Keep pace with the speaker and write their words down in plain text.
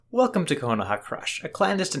Welcome to Konoha Crush, a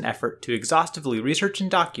clandestine effort to exhaustively research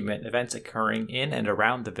and document events occurring in and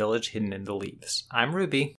around the village hidden in the leaves. I'm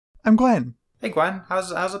Ruby. I'm Gwen. Hey Gwen,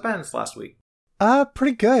 how's it been this last week?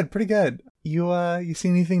 Pretty good. You see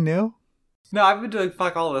anything new? No, I've been doing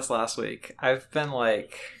fuck all this last week. I've been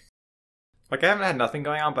like I haven't had nothing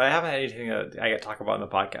going on, but I haven't had anything that I get to talk about in the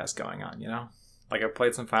podcast going on, you know? Like, I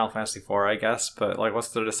played some Final Fantasy IV, I guess, but, like, what's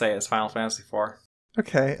there to say? It's Final Fantasy IV.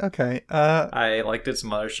 Okay. I, like, did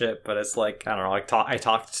some other shit, but it's like, I don't know, like, I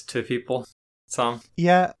talked to people some.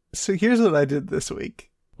 Yeah, so here's what I did this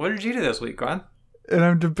week. What did you do this week, Gwen? And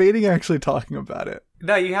I'm debating actually talking about it.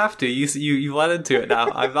 No, you have to. You led into it now.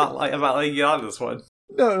 I'm not letting you on this one.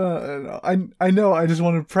 No. I know, I just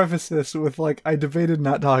want to preface this with, like, I debated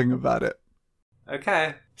not talking about it.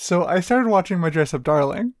 Okay. So I started watching My Dress Up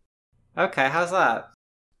Darling. Okay, how's that?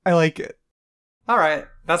 I like it. Alright,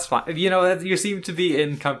 that's fine. You know, you seem to be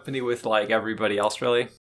in company with, like, everybody else, really.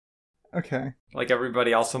 Okay. Like,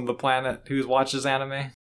 everybody else on the planet who watches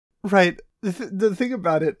anime. Right. The thing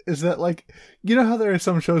about it is that, like, you know how there are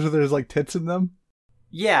some shows where there's, like, tits in them?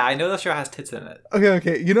 Yeah, I know the show has tits in it.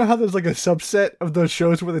 Okay. You know how there's, like, a subset of those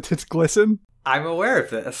shows where the tits glisten? I'm aware of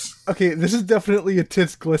this. Okay, this is definitely a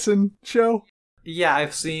tits glisten show. Yeah,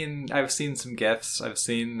 I've seen some GIFs. I've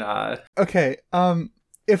seen, Okay,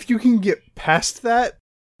 if you can get past that,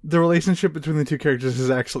 the relationship between the two characters is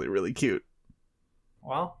actually really cute.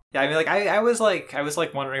 Well, yeah, I mean, like, I was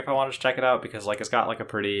wondering if I wanted to check it out because, like, it's got, like, a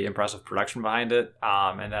pretty impressive production behind it,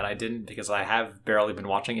 and then I didn't because I have barely been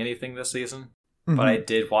watching anything this season. Mm-hmm. But I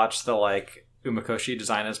did watch the, like, Umakoshi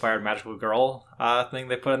design-inspired magical girl, thing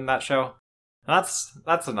they put in that show. That's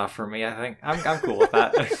enough for me, I think. I'm cool with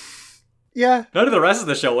that. Yeah. None of the rest of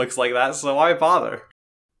the show looks like that, so why bother?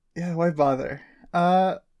 Yeah, why bother?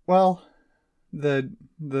 Well, the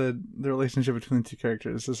relationship between the two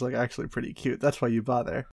characters is, like, actually pretty cute. That's why you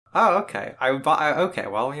bother. Oh, okay. Okay,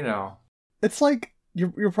 well, you know. It's like,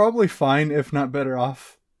 you're probably fine, if not better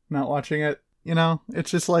off, not watching it, you know?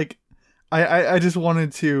 It's just like, I just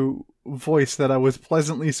wanted to voice that I was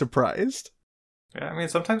pleasantly surprised. Yeah, I mean,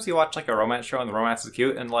 sometimes you watch, like, a romance show and the romance is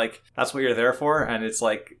cute, and, like, that's what you're there for, and it's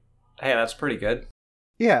like, hey, that's pretty good.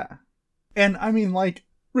 Yeah. And I mean, like,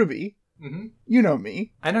 Ruby, You know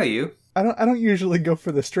me. I know you. I don't usually go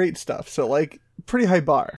for the straight stuff, so, like, pretty high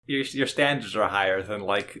bar. Your standards are higher than,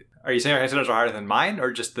 like, are you saying your standards are higher than mine,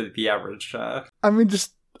 or just the average? I mean,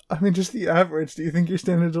 just the average. Do you think your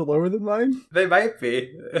standards are lower than mine? They might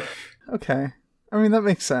be. Okay. I mean, that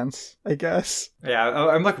makes sense, I guess. Yeah,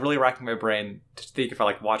 I'm, like, really racking my brain to think if I,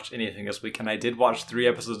 like, watched anything this week, and I did watch 3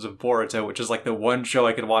 episodes of Boruto, which is, like, the one show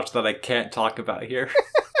I could watch that I can't talk about here.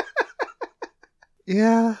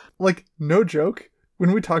 Yeah, like, no joke.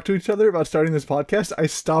 When we talked to each other about starting this podcast, I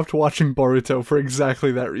stopped watching Boruto for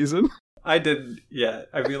exactly that reason. I didn't yet.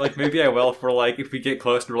 I mean, like, maybe I will for, like, if we get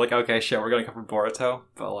close and we're like, okay, shit, we're gonna cover Boruto.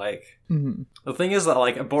 But, like, The thing is that,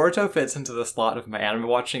 like, Boruto fits into the slot of my anime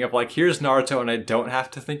watching of, like, here's Naruto and I don't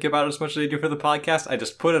have to think about it as much as I do for the podcast. I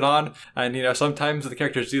just put it on and, you know, sometimes the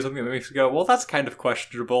characters do something that makes me go, well, that's kind of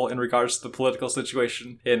questionable in regards to the political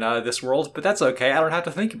situation in this world, but that's okay. I don't have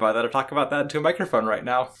to think about that or talk about that into a microphone right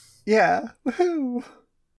now. Yeah. Woohoo.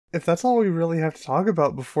 If that's all we really have to talk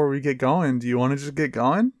about before we get going, do you want to just get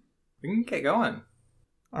going? We can get going.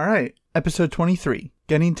 Alright, episode 23,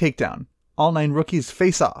 Genin Takedown. All 9 rookies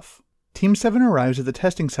face off. Team 7 arrives at the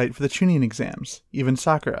testing site for the chunin exams, even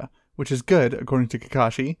Sakura, which is good, according to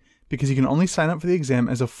Kakashi, because you can only sign up for the exam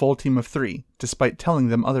as a full team of 3, despite telling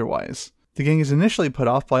them otherwise. The gang is initially put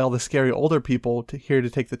off by all the scary older people here to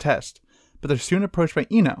take the test, but they're soon approached by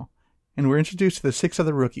Ino, and we're introduced to the 6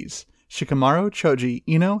 other rookies, Shikamaru, Choji,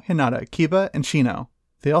 Ino, Hinata, Kiba, and Shino.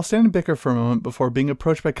 They all stand and bicker for a moment before being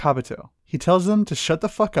approached by Kabuto. He tells them to shut the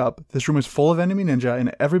fuck up, this room is full of enemy ninja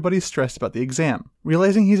and everybody's stressed about the exam.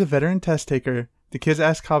 Realizing he's a veteran test taker, the kids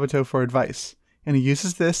ask Kabuto for advice, and he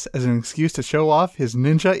uses this as an excuse to show off his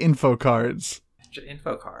ninja info cards. Ninja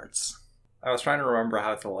info cards. I was trying to remember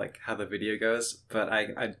how the video goes, but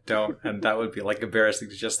I don't, and that would be, like, embarrassing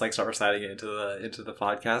to just, like, start reciting it into the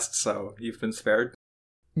podcast, so you've been spared.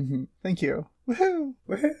 Thank you. Woohoo!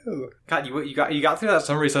 Woohoo! God, you got through that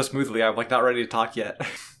summary so smoothly. I'm, like, not ready to talk yet.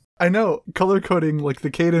 I know. Color coding, like,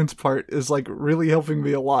 the cadence part is, like, really helping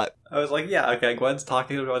me a lot. I was like, yeah, okay, Gwen's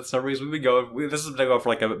talking about summaries. We've been going. This is gonna go for,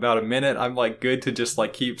 like, about a minute. I'm, like, good to just,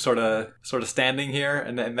 like, keep sort of standing here,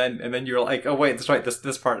 and then you're like, oh wait, that's right.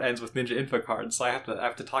 This part ends with ninja info cards, so I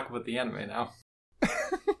have to talk about the anime now.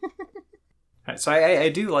 Right, so I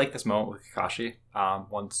do like this moment with Kakashi.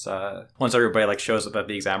 Once everybody like shows up at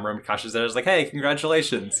the exam room, Kakashi's there. It's like, hey,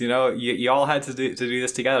 congratulations! You know, you all had to do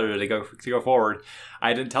this together to go forward.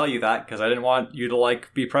 I didn't tell you that because I didn't want you to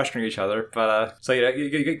like be pressuring each other. But so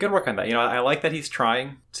good work on that. You know, I like that he's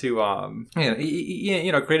trying to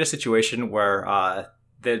create a situation where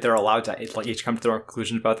they're allowed to like each come to their own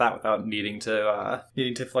conclusions about that without needing to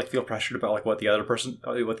like feel pressured about like what the other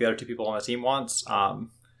two people on the team wants.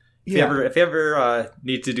 If you ever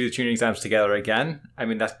need to do the tuning exams together again, I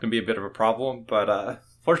mean, that's going to be a bit of a problem, but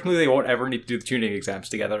fortunately they won't ever need to do the tuning exams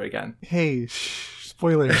together again. Hey,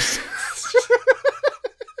 spoilers.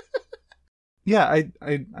 Yeah,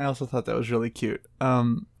 I also thought that was really cute.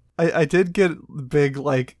 I did get big,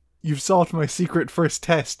 like, you've solved my secret first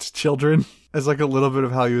test, children, as like a little bit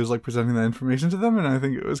of how he was like presenting that information to them, and I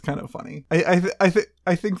think it was kind of funny. I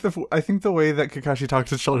think the way that Kakashi talks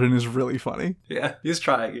to children is really funny. Yeah, he's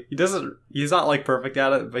trying. He's not like perfect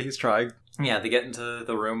at it, but he's trying. Yeah, they get into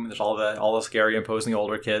the room. There's all the scary, imposing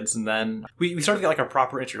older kids, and then we sort of get like a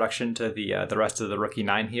proper introduction to the rest of the Rookie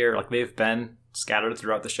Nine here. Like they've been scattered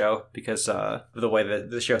throughout the show because of the way that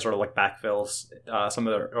the show sort of like backfills some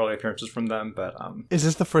of the early appearances from them. But is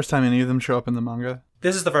this the first time any of them show up in the manga?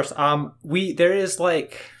 This is the first. There is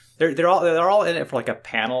like they're all in it for like a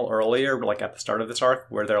panel earlier, like at the start of this arc,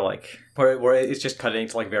 where they're like where it's just cutting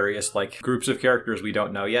to like various like groups of characters we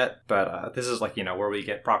don't know yet. But this is like, you know, where we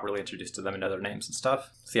get properly introduced to them and other names and stuff.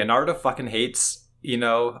 So yeah, Naruto fucking hates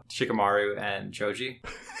Shikamaru and Choji.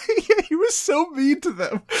 Yeah, he was so mean to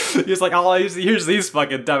them. He's like, oh, here's these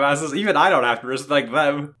fucking dumbasses. Even I don't have to respect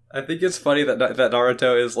them. I think it's funny that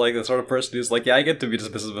Naruto is like the sort of person who's like, yeah, I get to be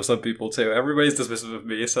dismissive of some people too. Everybody's dismissive of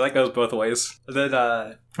me, so that goes both ways. And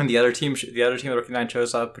then when the other team of the Rookie Nine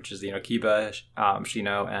shows up, which is Kiba,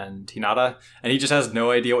 Shino, and Hinata, and he just has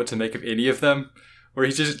no idea what to make of any of them. Where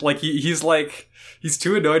he's just like he's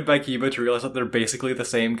too annoyed by Kiba to realize that they're basically the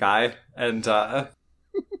same guy, and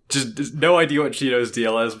just no idea what Shino's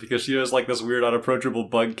deal is, because Shino's like this weird unapproachable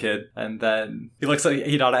bug kid. And then he looks at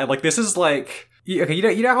Hinata and like, this is like, okay,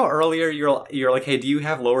 you know how earlier you're like, hey, do you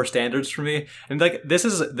have lower standards for me? And like, this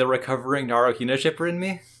is the recovering Naruhina shipper in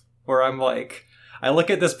me, where I'm like, I look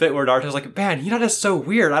at this bit where Naruto's like, man, Hinata's so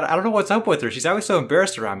weird. I don't know what's up with her. She's always so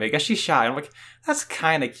embarrassed around me. I guess she's shy. I'm like, that's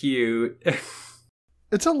kind of cute.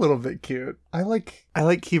 It's a little bit cute. I like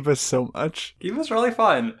Kiba so much. Kiba's really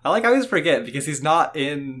fun. I always forget because he's not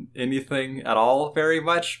in anything at all very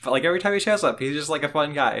much. But like every time he shows up, he's just like a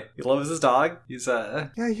fun guy. He loves his dog. He's Yeah,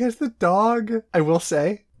 he has the dog. I will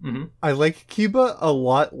say, I like Kiba a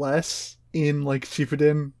lot less in like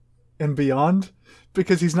Shippuden and beyond,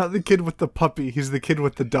 because he's not the kid with the puppy. He's the kid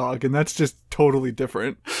with the dog, and that's just totally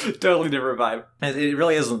different. Totally different vibe. It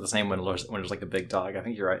really isn't the same when there's like a big dog. I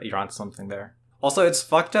think you're right. You're onto something there. Also, it's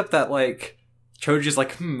fucked up that, like, Choji's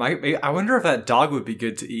like, I wonder if that dog would be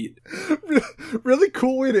good to eat. Really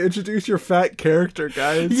cool way to introduce your fat character,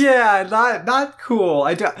 guys. Yeah, not cool.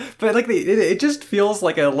 But, like, it just feels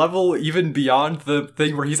like a level even beyond the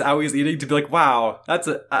thing where he's always eating to be like, wow,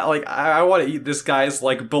 I want to eat this guy's,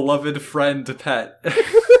 like, beloved friend pet.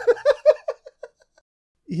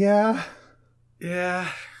 Yeah. Yeah.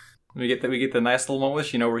 We get the nice little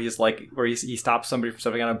moment with, where he stops somebody from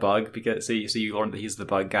stepping on a bug, because so you learn that he's the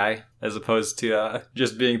bug guy, as opposed to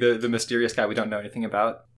just being the mysterious guy we don't know anything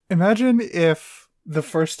about. Imagine if the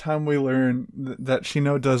first time we learn that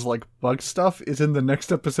Shino does like bug stuff is in the next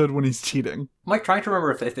episode when he's cheating. I'm like trying to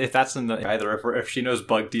remember if that's in the either, if Shino's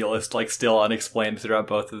bug deal is like still unexplained throughout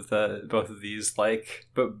both of the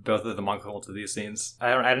manga holds of these scenes.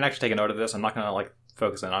 I didn't actually take a note of this. I'm not gonna like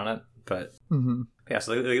focus in on it, but. Yeah,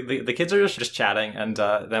 so the kids are just chatting, and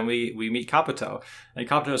then we meet Kabuto. And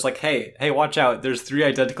Kabuto's like, hey, watch out. There's 3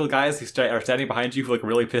 identical guys who are standing behind you who look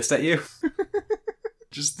really pissed at you.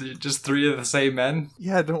 just 3 of the same men.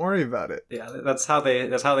 Yeah, don't worry about it. Yeah, that's how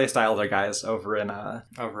they style their guys over in the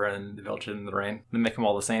Village in the Rain. They make them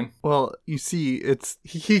all the same. Well, you see, it's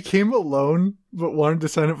he came alone, but wanted to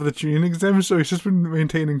sign up for the chunin exam, so he's just been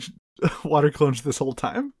maintaining water clones this whole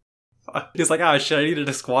time. He's like, oh shit, I needed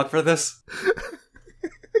a squad for this.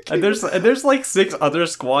 And there's like 6 other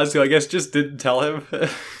squads who I guess just didn't tell him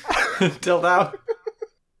until now.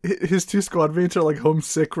 His 2 squad mates are like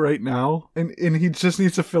homesick right now, and he just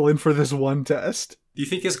needs to fill in for this one test. Do you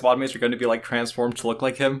think his squad mates are going to be like transformed to look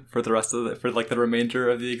like him for the rest of the remainder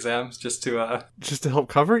of the exams, just to help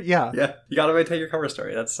cover? Yeah, you got to maintain your cover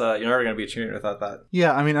story. That's you're never going to be a chunin without that.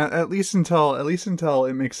 Yeah, I mean, at least until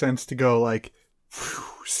it makes sense to go like,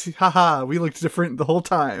 haha, we looked different the whole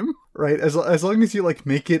time, right? As long as you like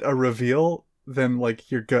make it a reveal, then like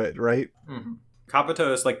you're good, right? Mm-hmm.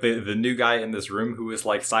 Kabuto is like the new guy in this room who is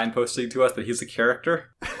like signposting to us that he's a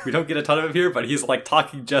character. We don't get a ton of him here, but he's like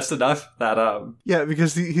talking just enough that Yeah,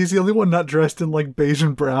 because he's the only one not dressed in like beige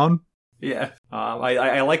and brown. Yeah.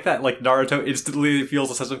 I like that, like, Naruto instantly feels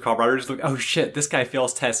a sense of camaraderie. Just like, oh shit, this guy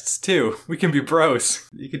fails tests too. We can be bros.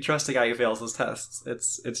 You can trust a guy who fails his tests.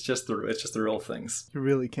 It's just the real things. You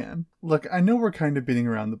really can. Look, I know we're kind of beating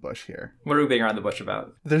around the bush here. What are we beating around the bush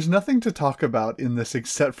about? There's nothing to talk about in this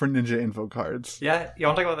except for ninja info cards. Yeah, you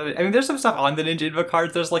want to talk about that? I mean, there's some stuff on the ninja info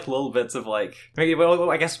cards. There's like little bits of like, maybe, well,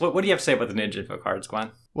 I guess, what do you have to say about the ninja info cards,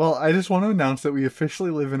 Gwen? Well, I just want to announce that we officially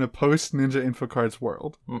live in a post-Ninja Info Cards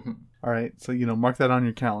world. Mm-hmm. All right, so, mark that on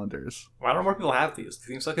your calendars. Why don't more people have these?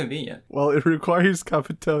 They seem so convenient. Well, it requires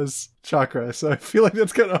Kabuto's chakra, so I feel like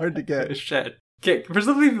that's kind of hard to get. Shit. Okay,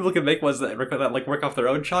 presumably people can make ones that work off their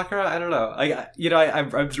own chakra. I don't know. I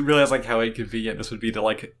realize like how inconvenient this would be to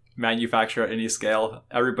like manufacture at any scale.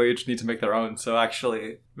 Everybody just needs to make their own. So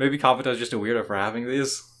actually, maybe Kabuto's just a weirdo for having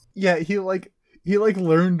these. Yeah, he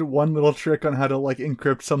learned one little trick on how to like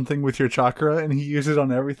encrypt something with your chakra, and he used it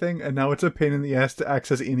on everything, and now it's a pain in the ass to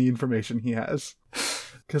access any information he has.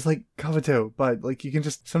 Because like Kabuto, but like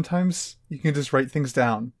sometimes you can just write things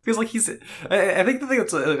down. Because like I think the thing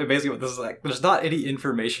that's amazing about this is like there's not any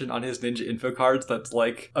information on his ninja info cards that's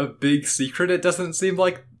like a big secret. It doesn't seem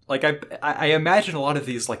like I imagine a lot of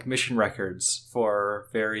these like mission records for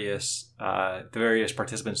the various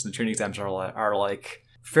participants in the tuning exams are like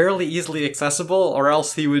fairly easily accessible, or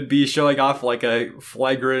else he would be showing off like a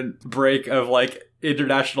flagrant break of like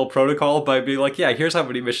international protocol by being like, yeah, here's how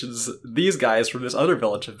many missions these guys from this other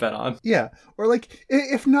village have been on. Yeah, or like,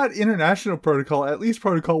 if not international protocol, at least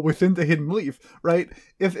protocol within the hidden leaf, right?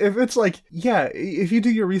 If it's like, yeah, if you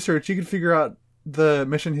do your research, you can figure out the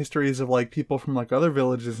mission histories of like people from like other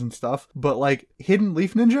villages and stuff, but like hidden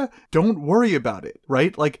leaf ninja, don't worry about it,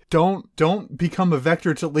 right? Like don't become a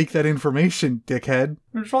vector to leak that information, dickhead.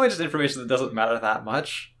 It's probably just information that doesn't matter that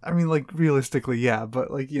much. I mean, like realistically, yeah, but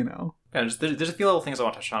like Yeah, there's a few little things I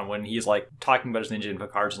want to touch on when he's like talking about his ninja info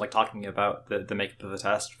cards and like talking about the makeup of the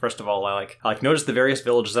test. First of all, I notice the various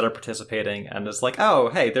villages that are participating, and it's like, oh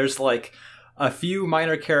hey, there's like a few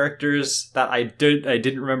minor characters that I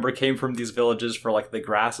didn't remember came from these villages for like the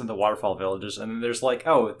grass and the waterfall villages, and then there's like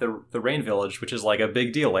the rain village, which is like a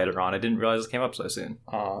big deal later on. I didn't realize it came up so soon.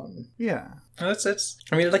 Yeah, it's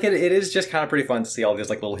I mean like it is just kind of pretty fun to see all these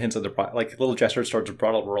like little hints of the like little gestures towards the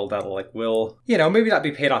broader world that like will maybe not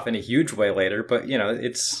be paid off in a huge way later, but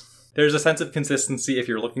there's a sense of consistency if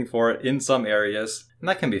you're looking for it in some areas, and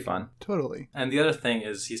that can be fun. Totally. And the other thing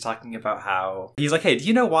is he's talking about how he's like, hey, do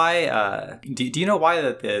you know why do you know why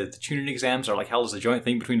that the chunin exams are like held as a joint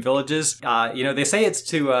thing between villages? They say it's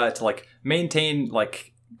to like maintain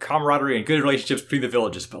like camaraderie and good relationships between the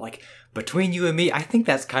villages, but like between you and me, I think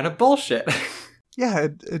that's kind of bullshit. Yeah,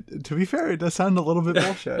 to be fair, it does sound a little bit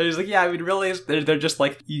bullshit. He's like, yeah, I mean, really, they're just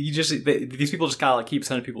like, these people just kind of like keep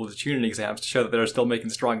sending people to tuning exams to show that they're still making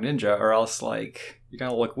strong ninja, or else like you're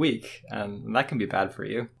gonna look weak, and that can be bad for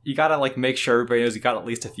you. You gotta like make sure everybody knows you got at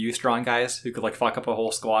least a few strong guys who could like fuck up a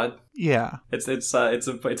whole squad. Yeah, it's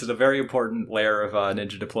a very important layer of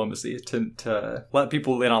ninja diplomacy to let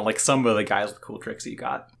people in on like some of the guys with cool tricks that you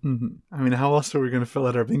got. Mm-hmm. I mean, how else are we gonna fill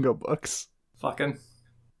out our bingo books? Fucking.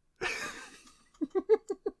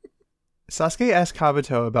 Sasuke asks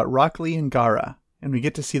Kabuto about Rock Lee and Gaara, and we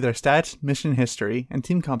get to see their stats, mission history, and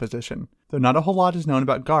team composition. Though not a whole lot is known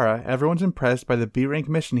about Gaara, everyone's impressed by the B-rank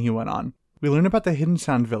mission he went on. We learn about the Hidden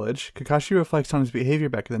Sound Village, Kakashi reflects on his behavior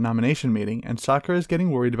back at the nomination meeting, and Sakura is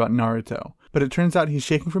getting worried about Naruto. But it turns out he's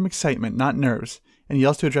shaking from excitement, not nerves, and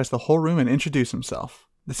yells to address the whole room and introduce himself.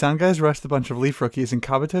 The sound guys rush the bunch of Leaf rookies, and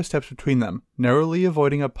Kabuto steps between them, narrowly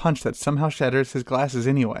avoiding a punch that somehow shatters his glasses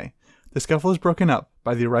anyway. The scuffle is broken up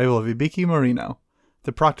by the arrival of Ibiki Morino,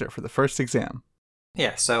 the proctor for the first exam.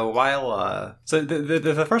 Yeah, so while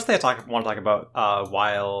the first thing I want to talk about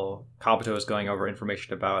while Kabuto is going over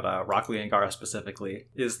information about Rock Lee and Gaara specifically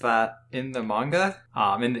is that in the manga,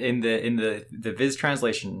 in the Viz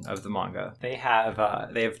translation of the manga, they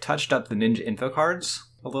have touched up the ninja info cards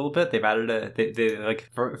a little bit. They've added they like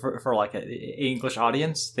for like an English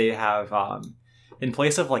audience, they have in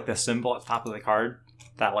place of like the symbol at the top of the card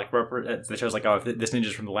that like that shows like, oh, if this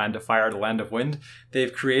ninja's from the land of fire, the land of wind,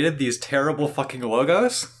 they've created these terrible fucking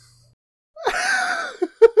logos.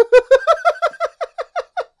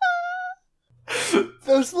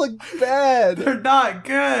 Those look bad. They're not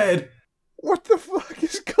good. What the fuck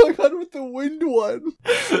is going on with the wind one?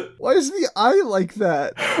 Why is the eye like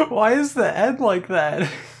that? Why is the end like that?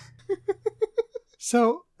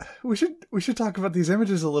 So we should talk about these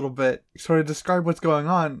images a little bit, sort of describe what's going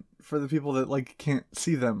on for the people that like can't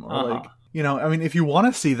see them, or like I mean, if you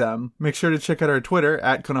want to see them, make sure to check out our Twitter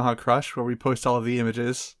at Konoha Crush, where we post all of the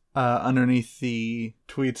images underneath the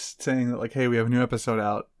tweets saying that, like, hey, we have a new episode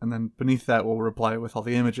out. And then beneath that, we'll reply with all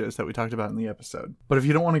the images that we talked about in the episode. But if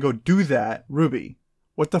you don't want to go do that, Ruby,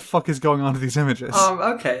 what the fuck is going on to these images?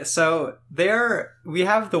 Okay, so we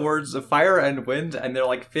have the words of fire and wind, and they're,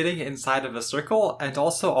 like, fitting inside of a circle, and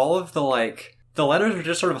also all of the, like, the letters are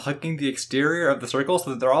just sort of hugging the exterior of the circle, so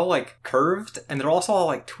that they're all, like, curved, and they're also all,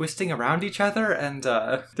 like, twisting around each other, and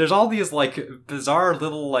there's all these, like, bizarre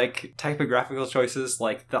little, like, typographical choices,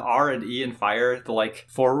 like the R and E in fire, the, like,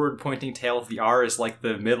 forward-pointing tail of the R is, like,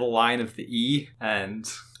 the middle line of the E, and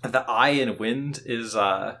the I in wind is,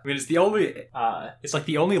 it's the only, it's, like,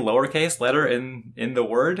 the only lowercase letter in the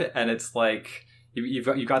word, and it's, like,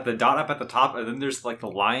 You've got the dot up at the top, and then there's, like,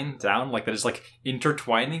 the line down, like, that is, like,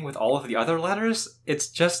 intertwining with all of the other letters. It's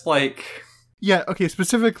just, like... Yeah, okay,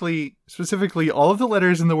 specifically, all of the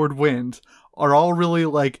letters in the word wind are all really,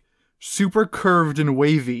 like, super curved and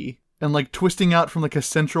wavy, and, like, twisting out from, like, a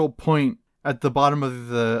central point at the bottom of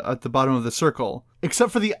the circle.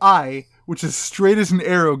 Except for the I, which is straight as an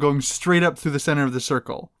arrow going straight up through the center of the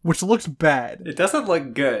circle, which looks bad. It doesn't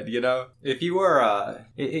look good, If you were,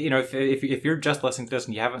 if you're just listening to this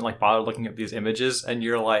and you haven't, like, bothered looking at these images, and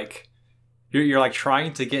you're like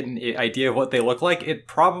trying to get an idea of what they look like, it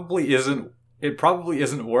probably isn't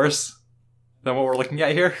worse than what we're looking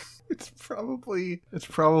at here. It's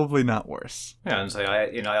probably not worse. Yeah, and so I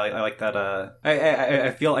like that.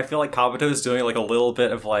 I feel like Kabuto is doing, like, a little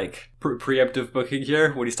bit of, like, preemptive booking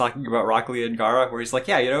here when he's talking about Rock Lee and Gaara, where he's like,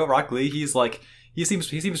 yeah, Rock Lee, he's like, he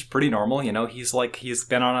seems pretty normal, he's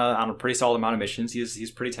been on a pretty solid amount of missions.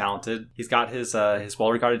 He's pretty talented. He's got his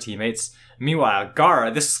well-regarded teammates. Meanwhile,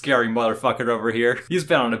 Gaara, this scary motherfucker over here, he's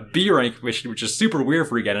been on a B rank mission, which is super weird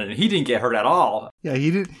for Genin, and he didn't get hurt at all. Yeah, he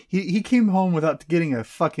did. He came home without getting a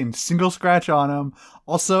fucking single scratch on him.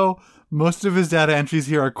 Also, most of his data entries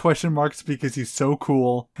here are question marks because he's so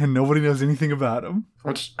cool and nobody knows anything about him.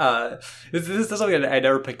 Which, this is something I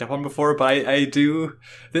never picked up on before, but I do.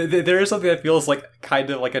 There is something that feels like kind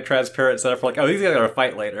of like a transparent setup for, like, oh, these guys are gonna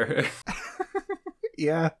fight later.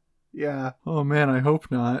 Yeah. Oh man, I hope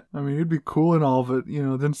not. I mean, it'd be cool and all, but,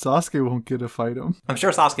 then Sasuke won't get to fight him. I'm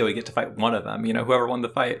sure Sasuke would get to fight one of them, whoever won the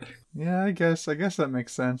fight. Yeah, I guess that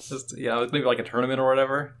makes sense. Just, maybe like a tournament or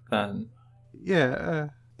whatever, then. Yeah,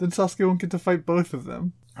 then Sasuke won't get to fight both of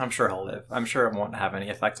them. I'm sure he'll live. I'm sure it won't have any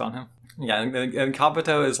effects on him. Yeah, and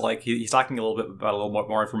Kabuto is, like, he's talking a little bit about a little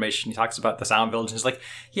more information. He talks about the Sound Village, and he's like,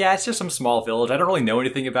 yeah, it's just some small village. I don't really know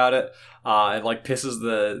anything about it. It, like, pisses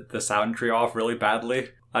the Sound Tree off really badly.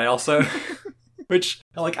 I also... Which,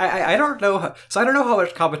 like, I don't know... So I don't know how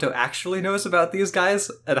much Kabuto actually knows about these guys,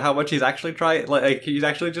 and how much he's actually trying... Like, he's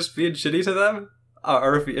actually just being shitty to them.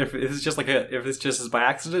 Or if it's just, like, if it's just by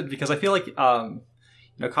accident. Because I feel like,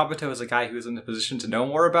 Kabuto is a guy who's in a position to know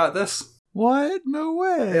more about this. What? No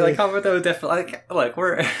way. Like, Kabuto definitely... Like,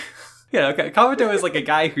 we're... Kabuto is, like, a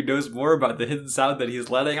guy who knows more about the hidden sound that he's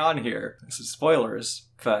letting on here. This is spoilers.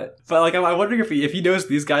 But like, I'm wondering if he knows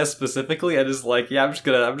these guys specifically and is like, yeah, I'm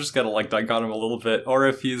just gonna like dunk on him a little bit, or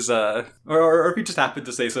if he's or if he just happened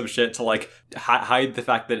to say some shit to, like, hide the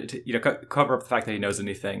fact that cover up the fact that he knows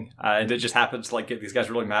anything, and it just happens to, like, get these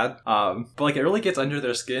guys really mad. But, like, it really gets under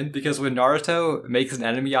their skin because when Naruto makes an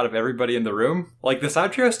enemy out of everybody in the room, like, the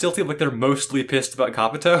Sound Trio still seem like they're mostly pissed about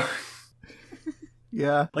Kabuto.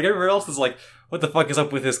 Yeah. Like, everyone else is like, what the fuck is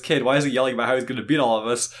up with this kid? Why is he yelling about how he's gonna beat all of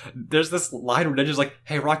us? There's this line where Ninja's like,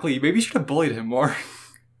 hey, Rock Lee, maybe you should have bullied him more.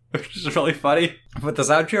 Which is really funny. But the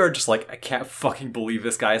Sound Trio are just like, I can't fucking believe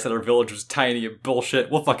this guy said our village was tiny and bullshit.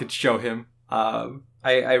 We'll fucking show him.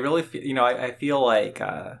 I really feel, I feel like,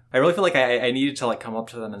 I needed to, like, come up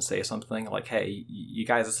to them and say something like, hey, you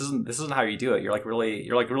guys, this isn't how you do it. You're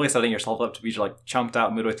really setting yourself up to be, like, chumped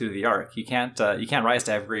out midway through the arc. You can't rise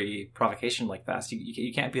to every provocation like that. So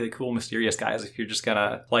you can't be the cool, mysterious guys if you're just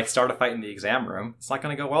gonna, like, start a fight in the exam room. It's not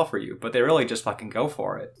gonna go well for you, but they really just fucking go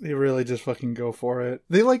for it.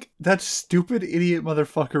 They, like, that stupid idiot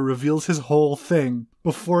motherfucker reveals his whole thing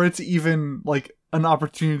before it's even, like, an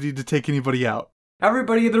opportunity to take anybody out.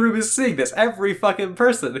 Everybody in the room is seeing this. Every fucking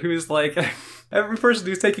person who's, like... every person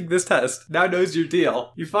who's taking this test now knows your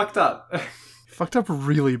deal. You fucked up. Fucked up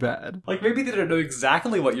really bad. Like, maybe they don't know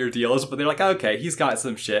exactly what your deal is, but they're like, okay, he's got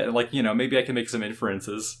some shit. And, like, maybe I can make some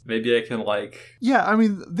inferences. Maybe I can, like... Yeah, I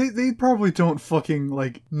mean, they probably don't fucking,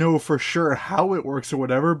 like, know for sure how it works or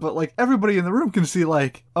whatever, but, like, everybody in the room can see,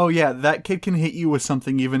 like, oh yeah, that kid can hit you with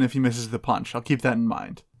something even if he misses the punch. I'll keep that in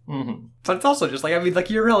mind. Mm-hmm. But it's also just like, I mean, like,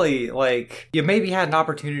 you're really, like, you maybe had an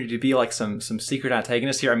opportunity to be, like, some secret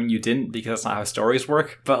antagonist here. I mean, you didn't, because that's not how stories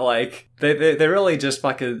work. But, like, they really just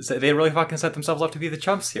fucking, they really fucking set themselves up to be the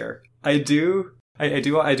chumps here. I do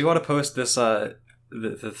want to post this,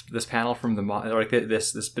 this panel from the like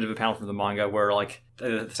this bit of a panel from the manga where like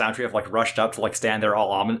the soundtrack have like rushed up to like stand there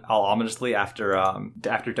all ominously after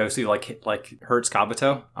Dosu like hurts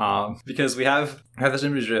Kabuto, because we have this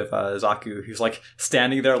image of Zaku who's like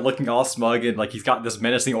standing there looking all smug and like he's got this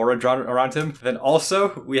menacing aura drawn around him. Then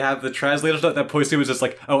also we have the translator's note that points to was just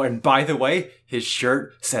like, oh, and by the way, his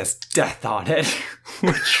shirt says death on it,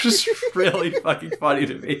 which is really fucking funny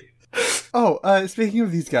to me. Oh, speaking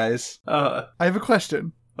of these guys, I have a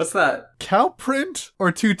question. What's that? Cow print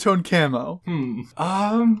or two-tone camo?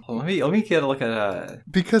 Let me get a look at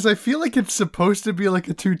because I feel like it's supposed to be like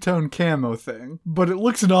a two-tone camo thing, but it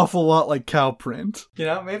looks an awful lot like cow print. You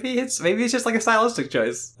know, maybe it's just like a stylistic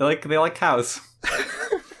choice. They like cows.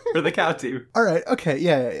 For the cow team. All right, okay,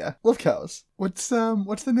 yeah. Love cows. What's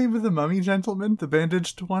the name of the mummy gentleman? The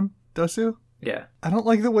bandaged one? Dosu? Yeah. I don't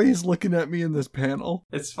like the way he's looking at me in this panel.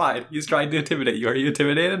 It's fine. He's trying to intimidate you. Are you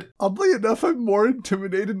intimidated? Oddly enough, I'm more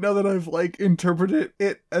intimidated now that I've, like, interpreted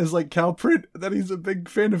it as, like, cow print, that he's a big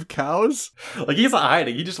fan of cows. Like, he's not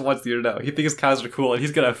hiding. He just wants you to know. He thinks cows are cool, and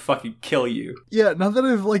he's gonna fucking kill you. Yeah, now that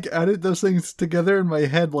I've, like, added those things together in my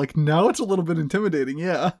head, like, now it's a little bit intimidating,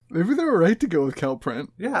 yeah. Maybe they were right to go with cow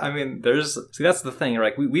print. Yeah, I mean, see, that's the thing,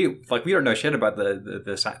 right? We don't know shit about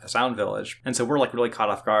the Sound Village, and so we're, like, really caught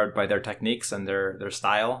off guard by their techniques and their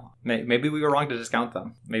style. Maybe we were wrong to discount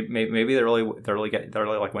them. Maybe they're really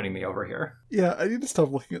like winning me over here. Yeah, I need to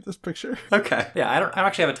stop looking at this picture. Okay. Yeah, I don't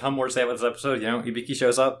actually have a ton more to say about this episode. You know, Ibiki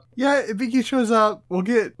shows up. Yeah, Ibiki shows up. We'll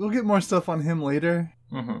get more stuff on him later.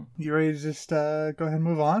 Mm-hmm. You ready to just go ahead and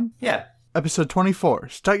move on? Yeah. Episode 24.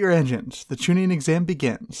 Start your engines. The chunin exam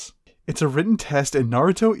begins. It's a written test and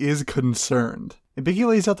Naruto is concerned. Ibiki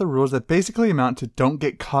lays out the rules that basically amount to don't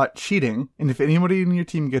get caught cheating, and if anybody in your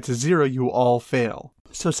team gets a 0, you all fail.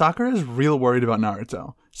 So Sakura is real worried about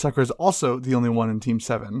Naruto. Sakura is also the only one in Team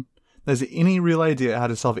 7 that has any real idea how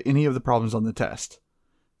to solve any of the problems on the test.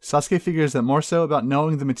 Sasuke figures that more so about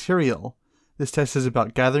knowing the material, this test is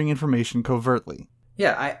about gathering information covertly.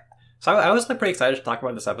 Yeah, I was like pretty excited to talk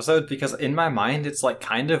about this episode because in my mind it's like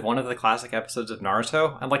kind of one of the classic episodes of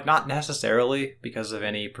Naruto, and like not necessarily because of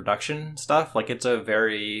any production stuff. Like it's a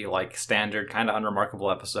very like standard kind of unremarkable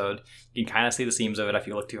episode. You can kind of see the seams of it if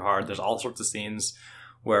you look too hard. There's all sorts of scenes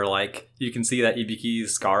where like you can see that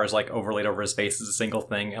Ibiki's scar is like overlaid over his face as a single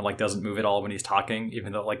thing and like doesn't move at all when he's talking,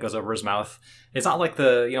 even though it like goes over his mouth. It's not like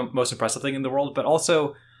the most impressive thing in the world, but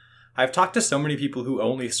also I've talked to so many people who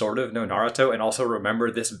only sort of know Naruto and also remember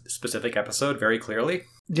this specific episode very clearly.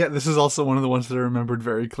 Yeah, this is also one of the ones that I remembered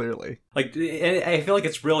very clearly. Like, I feel like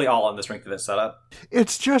it's really all on the strength of this setup.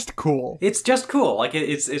 It's just cool. It's just cool. Like, it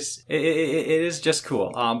is just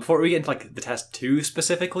cool. Before we get into, like, the test 2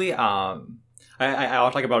 specifically, I want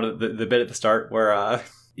to talk about the bit at the start where,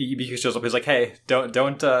 Ibiki shows up. He's like, "Hey, don't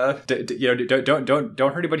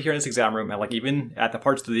hurt anybody here in this exam room." And like, even at the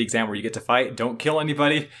parts of the exam where you get to fight, don't kill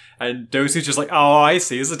anybody. And Dosu's just like, "Oh, I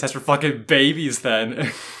see. This is a test for fucking babies, then."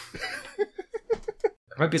 It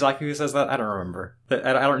might be Zaku who says that. I don't remember.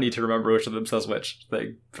 I don't need to remember which of them says which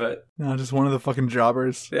thing. But no, just one of the fucking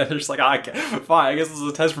jobbers. Yeah, they're just like, fine. I guess this is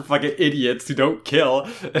a test for fucking idiots who don't kill.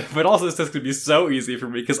 But also, this test could be so easy for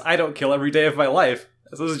me because I don't kill every day of my life.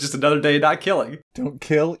 So this is just another day not killing. Don't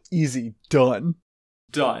kill, easy, done.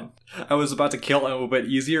 Done. I was about to kill a little bit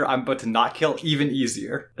easier. I'm about to not kill even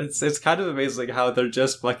easier. It's kind of amazing how they're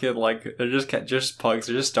just fucking like they're just punks.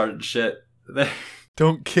 They're just starting shit.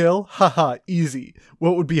 Don't kill, haha, easy.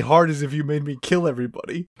 What would be hard is if you made me kill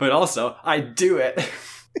everybody. But also, I do it.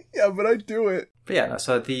 Yeah, but I do it. But yeah, no,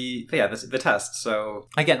 so the test. So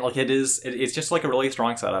again, like it's just like a really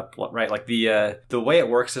strong setup, right? Like the way it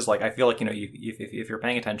works is like I feel like if you're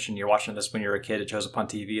paying attention, you're watching this when you're a kid, it shows up on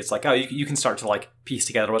TV. It's like you can start to like piece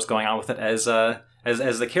together what's going on with it as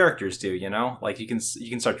the characters do, you know? Like you can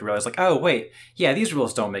start to realize like, oh wait, yeah, these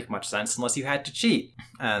rules don't make much sense unless you had to cheat,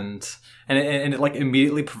 and it like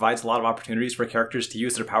immediately provides a lot of opportunities for characters to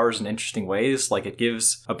use their powers in interesting ways. Like it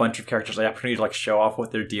gives a bunch of characters the opportunity to like show off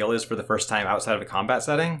what their deal is for the first time outside of a combat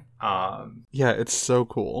setting. Yeah, it's so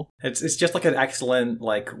cool. It's just like an excellent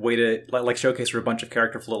like way to like showcase for a bunch of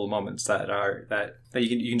character little moments that you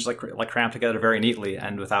can just like cram together very neatly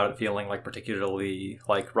and without it feeling like particularly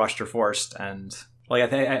like rushed or forced. And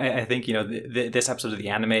like I think this episode of the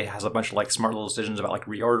anime has a bunch of like smart little decisions about like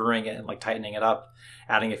reordering it and like tightening it up,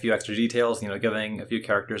 adding a few extra details, giving a few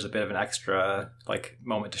characters a bit of an extra like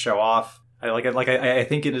moment to show off. I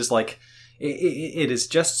think it is like it is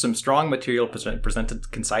just some strong material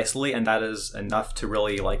presented concisely, and that is enough to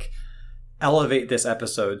really like elevate this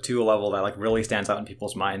episode to a level that like really stands out in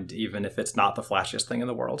people's mind, even if it's not the flashiest thing in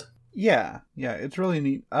the world. Yeah, it's really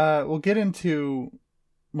neat. We'll get into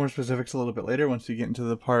more specifics a little bit later once we get into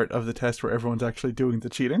the part of the test where everyone's actually doing the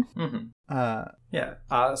cheating.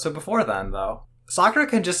 So before then, though, Sakura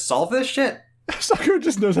can just solve this shit. Sakura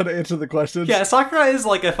just knows how to answer the questions. Yeah, Sakura is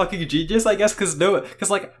like a fucking genius, I guess, because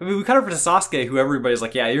like, I mean, we cut over to Sasuke, who everybody's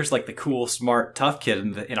like, yeah, you're just like the cool, smart, tough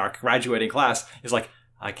kid in our graduating class. He's like,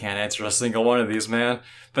 I can't answer a single one of these, man.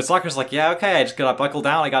 But Sakura's like, yeah, okay, I just gotta buckle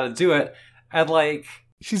down, I gotta do it. And like...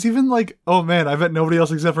 She's even like, oh man, I bet nobody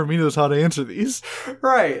else except for me knows how to answer these.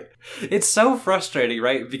 Right. It's so frustrating,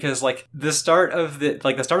 right? Because like the start of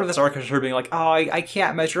this arc is her being like, oh, I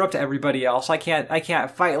can't measure up to everybody else. I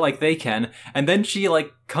can't fight like they can. And then she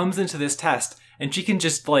like comes into this test and she can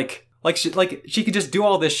just she can just do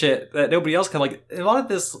all this shit that nobody else can. Like a lot of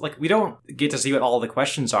this, like we don't get to see what all the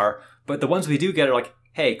questions are, but the ones we do get are like,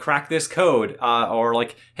 hey, crack this code, or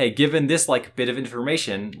like, hey, given this like bit of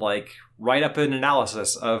information, like write up an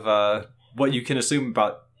analysis of what you can assume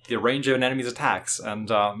about the range of an enemy's attacks.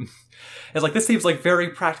 And it's like, this seems like very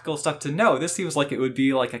practical stuff to know. This seems like it would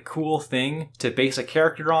be like a cool thing to base a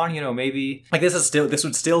character on, you know, maybe like this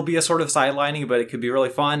would still be a sort of sidelining, but it could be really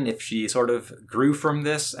fun if she sort of grew from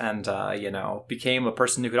this and you know, became a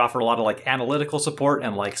person who could offer a lot of like analytical support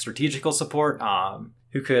and like strategical support,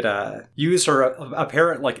 who could use her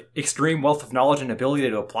apparent like extreme wealth of knowledge and ability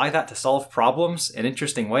to apply that to solve problems in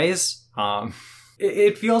interesting ways.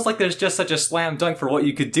 It feels like there's just such a slam dunk for what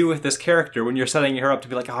you could do with this character when you're setting her up to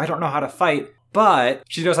be like, oh, I don't know how to fight, but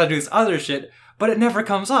she knows how to do this other shit, but it never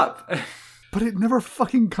comes up. But it never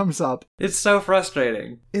fucking comes up. It's so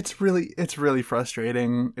frustrating. It's really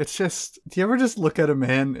frustrating. It's just, do you ever just look at a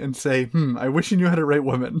man and say, I wish you knew how to write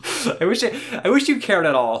women? I wish you cared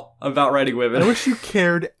at all about writing women. I wish you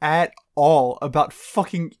cared at all about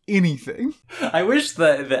fucking anything. I wish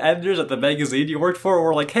the editors at the magazine you worked for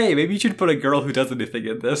were like, hey, maybe you should put a girl who does anything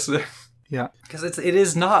in this. Yeah. Because it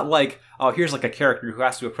is not like, oh, here's like a character who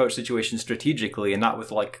has to approach situations strategically and not with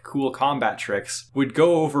like cool combat tricks. Would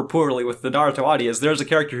go over poorly with the Naruto audience. There's a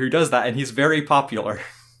character who does that and he's very popular.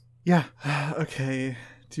 Yeah. Okay.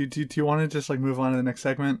 Do you want to just like move on to the next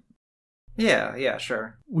segment? Yeah,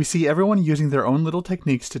 sure. We see everyone using their own little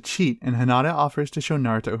techniques to cheat, and Hinata offers to show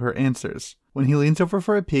Naruto her answers. When he leans over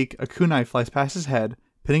for a peek, a kunai flies past his head,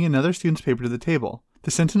 pinning another student's paper to the table.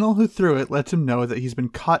 The sentinel who threw it lets him know that he's been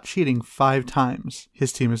caught cheating 5 times.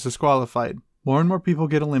 His team is disqualified. More and more people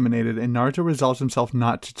get eliminated, and Naruto resolves himself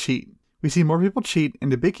not to cheat. We see more people cheat,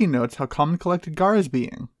 and Hibiki notes how calm and collected Gaara is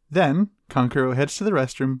being. Then, Kankuro heads to the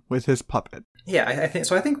restroom with his puppet. Yeah, I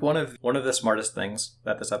think one of the smartest things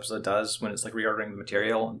that this episode does when it's like reordering the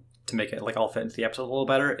material to make it like all fit into the episode a little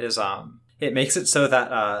better is it makes it so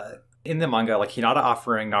that in the manga, like Hinata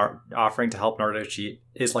offering to help Naruto cheat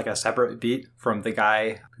is like a separate beat from the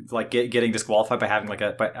guy like getting disqualified by having like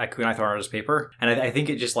a kunai thrown on his paper, and I think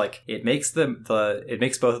it just like it makes it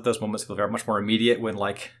makes both of those moments feel very much more immediate when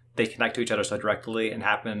like they connect to each other so directly and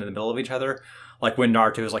happen in the middle of each other. Like when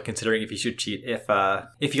Naruto is like considering if he should cheat,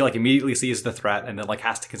 if he like immediately sees the threat and then like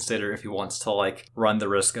has to consider if he wants to like run the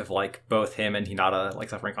risk of like both him and Hinata like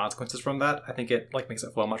suffering consequences from that. I think it like makes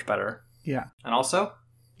it flow much better. Yeah. And also,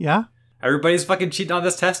 yeah, everybody's fucking cheating on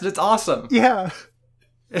this test and it's awesome. Yeah.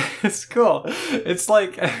 It's cool. It's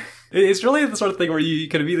like, it's really the sort of thing where you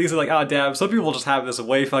can immediately say like, oh damn, some people just have this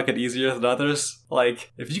way fucking easier than others.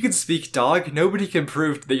 Like, if you can speak dog, nobody can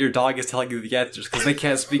prove that your dog is telling you the answers because they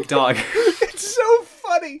can't speak dog. It's so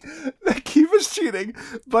funny that Kiva's cheating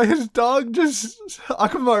by his dog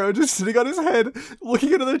Akamaru just sitting on his head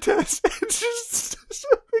looking at other tests and just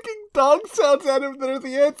making dog sounds at him that are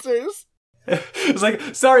the answers. It's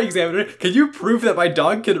like, sorry, examiner, can you prove that my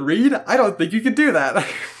dog can read? I don't think you can do that.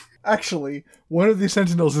 Actually, one of these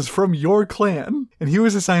sentinels is from your clan, and he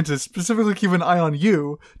was assigned to specifically keep an eye on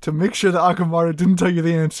you to make sure that Akamaru didn't tell you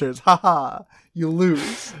the answers. Haha, you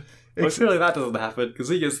lose. Well, clearly that doesn't happen, because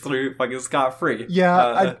he gets through fucking scot-free.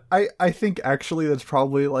 Yeah, I think actually that's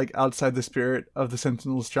probably like outside the spirit of the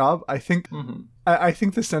sentinel's job. I think I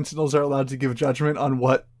think the sentinels are allowed to give judgment on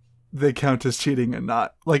what they count as cheating and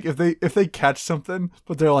not. Like if they catch something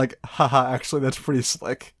but they're like, haha, actually that's pretty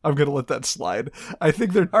slick, I'm gonna let that slide. I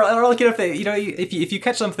think they're or like, you know, if they, you know, if you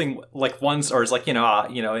catch something like once, or it's like, you know,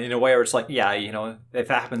 in a way where it's like, yeah, you know, if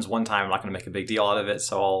that happens one time, I'm not gonna make a big deal out of it,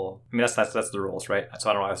 so I mean that's the rules, right? So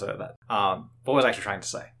I don't know why I said that. What was I actually trying to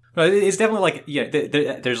say? But it's definitely like, yeah,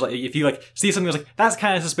 there's like, if you like see something that's like, that's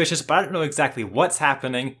kind of suspicious, but I don't know exactly what's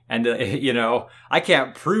happening, and you know, I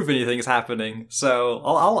can't prove anything's happening, so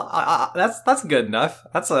that's good enough.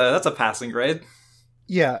 That's a passing grade.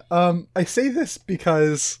 Yeah, I say this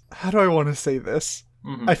because, how do I want to say this?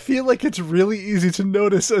 Mm-hmm. I feel like it's really easy to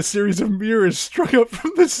notice a series of mirrors strung up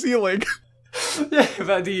from the ceiling. Yeah,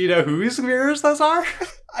 but do you know whose mirrors those are?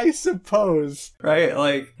 I suppose. Right,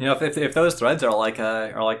 like, you know, if those threads are like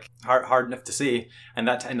hard enough to see, and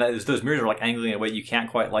those mirrors are like angling in a way you can't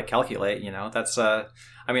quite like calculate, you know, that's I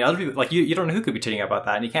mean, other people like you don't know who could be cheating about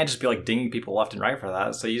that, and you can't just be like dinging people left and right for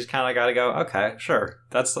that. So you just kind of got to go, okay, sure,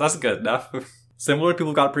 that's good enough. Similar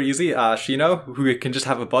people got pretty easy. Shino, who can just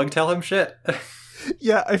have a bug tell him shit.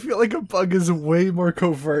 Yeah, I feel like a bug is way more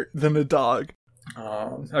covert than a dog.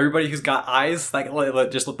 Everybody who's got eyes, like,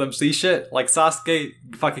 just let them see shit. Like Sasuke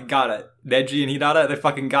fucking got it. Neji and Hinata, they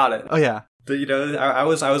fucking got it. Oh yeah. You know, I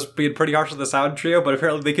was being pretty harsh with the sound trio, but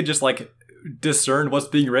apparently they could just like discern what's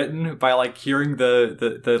being written by like hearing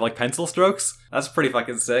the like pencil strokes. That's pretty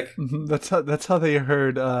fucking sick. Mm-hmm. That's how they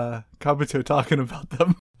heard Kabuto talking about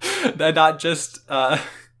them. And not just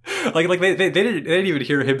like they didn't even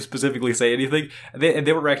hear him specifically say anything. They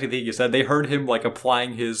weren't reacting to anything he said. They heard him like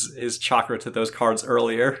applying his chakra to those cards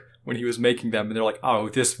earlier when he was making them, and they're like, "Oh,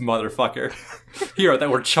 this motherfucker!" He wrote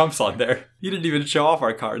that we're chumps on there. He didn't even show off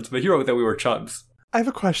our cards, but he wrote that we were chumps. I have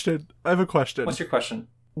a question. What's your question?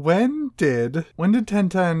 When did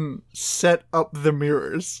Tenten set up the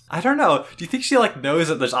mirrors? I don't know. Do you think she like knows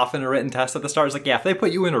that there's often a written test at the start? It's like, yeah, if they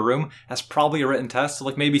put you in a room, that's probably a written test. So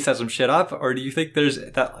like maybe set some shit up, or do you think there's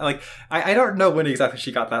that like I don't know when exactly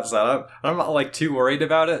she got that set up. I'm not like too worried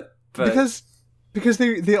about it, but because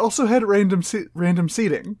they also had random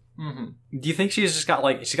seating. Mm-hmm. Do you think she's got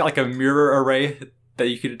like a mirror array that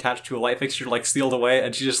you could attach to a light fixture, like sealed away,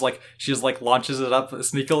 and she just launches it up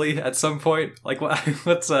sneakily at some point? Like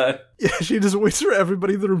what's Yeah, she just waits for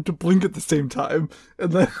everybody in the room to blink at the same time,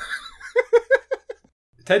 and then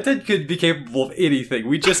Tenten could be capable of anything.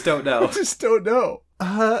 We just don't know. I just don't know.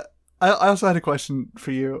 I also had a question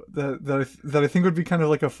for you that I think would be kind of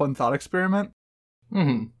like a fun thought experiment.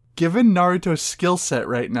 Mm-hmm. Given Naruto's skill set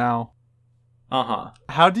right now,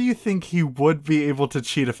 how do you think he would be able to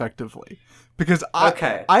cheat effectively? Because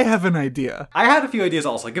I have an idea. I had a few ideas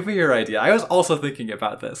also. Give me your idea. I was also thinking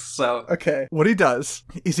about this. So okay, what he does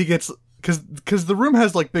is he gets, because the room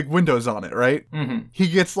has like big windows on it, right? Mm-hmm. He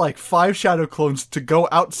gets like 5 shadow clones to go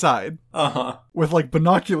outside with like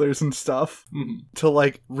binoculars and stuff to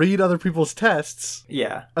like read other people's tests.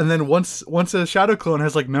 Yeah. And then once a shadow clone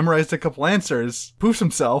has like memorized a couple answers, poofs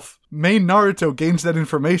himself, main Naruto gains that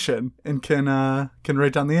information and can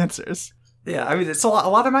write down the answers. Yeah, I mean, it's a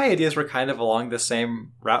lot of my ideas were kind of along the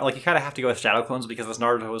same route. Like, you kind of have to go with shadow clones because this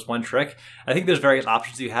Naruto was one trick. I think there's various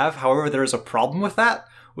options you have. However, there is a problem with that,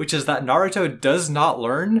 which is that Naruto does not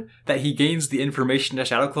learn that he gains the information a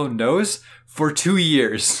shadow clone knows for 2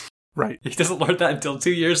 years. Right. He doesn't learn that until 2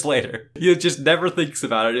 years later. He just never thinks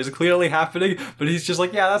about it. It's clearly happening, but he's just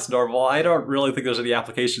like, yeah, that's normal. I don't really think there's any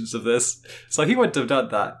applications of this. So he wouldn't have done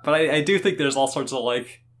that. But I do think there's all sorts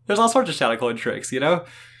of shadow clone tricks, you know?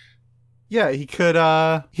 Yeah, he could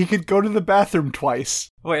go to the bathroom twice.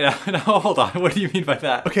 Wait, no, hold on. What do you mean by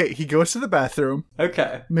that? Okay, he goes to the bathroom.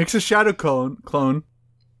 Okay. Makes a shadow clone.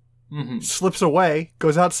 Slips away,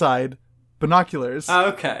 goes outside, binoculars.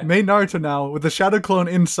 Okay. Main Naruto now, with the shadow clone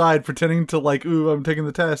inside, pretending to like, ooh, I'm taking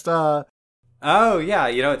the test, Oh, yeah,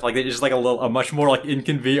 you know, it's like, just like a much more like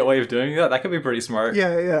inconvenient way of doing that. That could be pretty smart.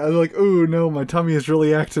 Yeah, I'm like, ooh, no, my tummy is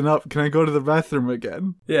really acting up. Can I go to the bathroom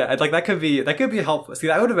again? Yeah, like that could be helpful. See,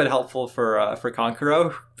 that would have been helpful for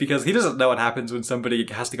Kankuro, because he doesn't know what happens when somebody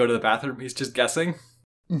has to go to the bathroom. He's just guessing.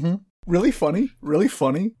 Mm-hmm. Really funny. If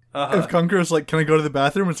Kankuro's like, can I go to the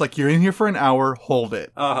bathroom? It's like, you're in here for an hour, hold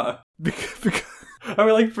it. Because I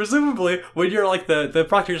mean, like, presumably, when you're like the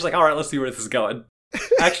proctor, you're just like, all right, let's see where this is going.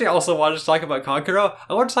 Actually, I also wanted to talk about Kankuro.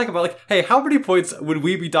 I want to talk about, like, hey, how many points would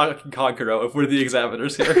we be docking Kankuro if we're the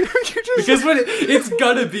examiners here? Because it's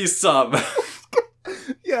gonna be some.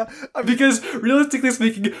 Yeah. Because, realistically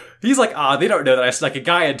speaking, he's like, they don't know that I snuck a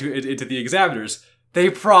guy into the examiners. They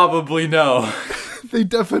probably know. They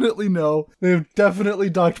definitely know. They've definitely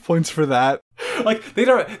docked points for that. Like, they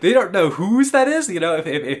don't know whose that is, you know,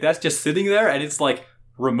 if that's just sitting there and it's, like,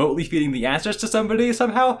 remotely feeding the answers to somebody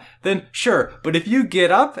somehow, then sure. But if you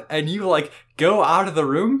get up and you like go out of the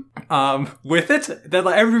room with it, then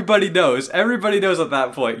like, everybody knows at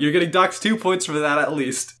that point. You're getting docked 2 points for that at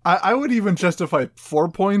least. I would even justify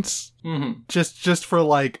 4 points just for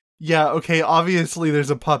like, Yeah, okay, obviously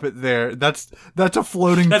there's a puppet there. That's a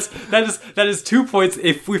floating... That is 2 points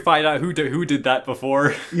if we find out who did that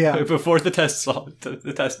before. Yeah. Before the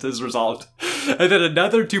test is resolved. And then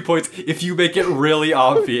another 2 points if you make it really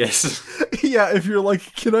obvious. Yeah, if you're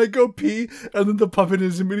like, can I go pee? And then the puppet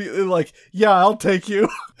is immediately like, yeah, I'll take you.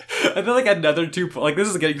 And then like another 2 like this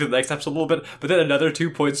is getting to the next episode a little bit, but then another 2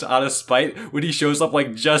 points out of spite when he shows up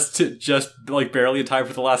like just like barely in time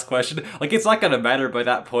for the last question. Like it's not gonna matter by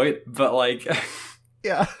that point, but like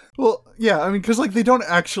yeah. Well, yeah, I mean, because like they don't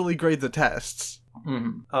actually grade the tests.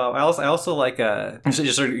 Mm-hmm. I also like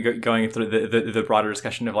just sort of going through the broader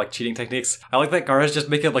discussion of like cheating techniques. I like that Gaara's just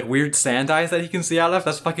making like weird sand eyes that he can see out of.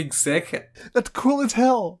 That's fucking sick. That's cool as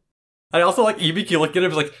hell. I also like Ibiki looking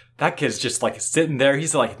at him like, that kid's just like sitting there.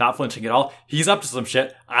 He's like not flinching at all. He's up to some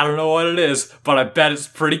shit. I don't know what it is, but I bet it's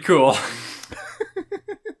pretty cool.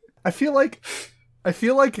 I feel like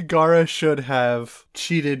Gaara should have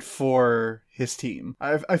cheated for his team.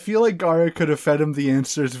 I feel like Gaara could have fed him the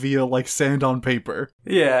answers via like sand on paper.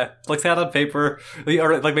 Yeah, like sand on paper,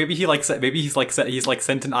 or like maybe he's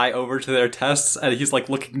sent an eye over to their tests, and he's like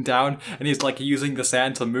looking down, and he's like using the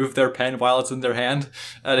sand to move their pen while it's in their hand,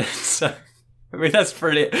 and it's. I mean, that's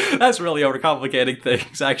really overcomplicating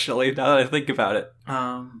things. Actually, now that I think about it.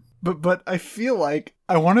 But I feel like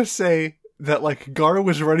I want to say that like Gaara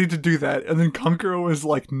was ready to do that, and then Kankuro was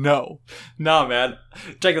like, no. Nah, man.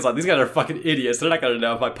 Check this out. These guys are fucking idiots. They're not gonna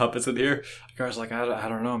know if my puppet's in here. Gaara's like, I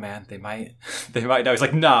don't know, man. They might know. He's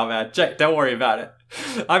like, nah, man. Don't worry about it.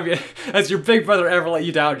 Has your big brother ever let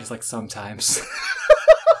you down? He's like, sometimes.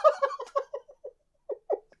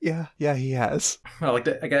 Yeah, he has. Well, like,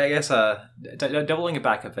 I guess, doubling it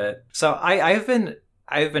back a bit. So I've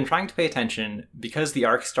been trying to pay attention because the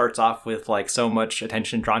arc starts off with like so much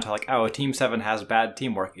attention drawn to like, oh, Team 7 has bad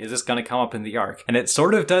teamwork. Is this going to come up in the arc? And it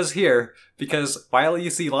sort of does here, because while you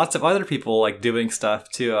see lots of other people like doing stuff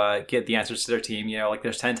to get the answers to their team, you know, like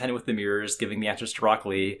there's 1010 with the mirrors giving the answers to Rock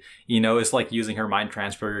Lee, Ino is like using her mind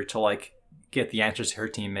transfer to like get the answers to her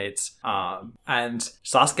teammates. And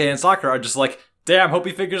Sasuke and Sakura are just like, damn, hope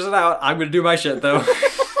he figures it out. I'm going to do my shit though.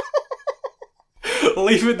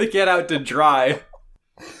 Leaving the kid out to dry.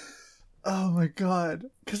 Oh my god.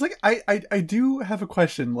 Because, like, I do have a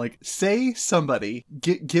question. Like, say somebody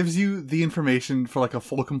gives you the information for, like, a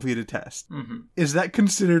full completed test. Mm-hmm. Is that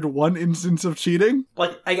considered one instance of cheating?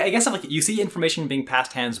 Like, I guess if, like, you see information being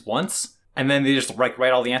passed hands once, and then they just write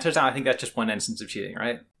all the answers down, I think that's just one instance of cheating,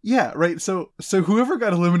 right? Yeah, right. So whoever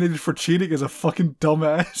got eliminated for cheating is a fucking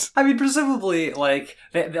dumbass. I mean, presumably, like,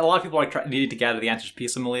 a lot of people are needing to gather the answers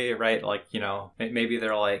piecemeally, right? Like, you know, maybe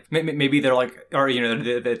they're like, or, you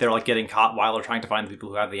know, they're like getting caught while they're trying to find the people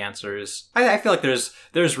who have the answers. I feel like there's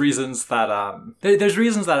reasons that,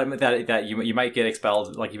 that you might get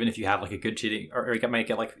expelled, like, even if you have, like, a good cheating, or you might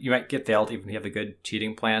get failed even if you have a good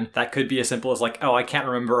cheating plan. That could be as simple as, like, oh, I can't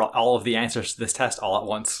remember all of the answers to this test all at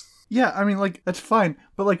once. Yeah, I mean, like, that's fine.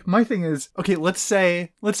 But, like, my thing is, okay, let's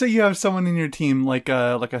say you have someone in your team, like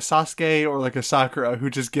a Sasuke or like a Sakura, who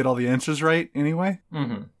just get all the answers right anyway.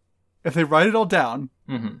 Mm-hmm. If they write it all down,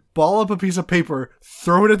 mm-hmm. ball up a piece of paper,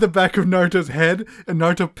 throw it at the back of Naruto's head, and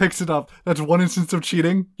Naruto picks it up, that's one instance of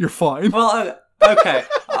cheating, you're fine. Well, okay,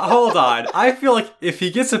 hold on. I feel like if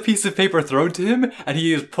he gets a piece of paper thrown to him, and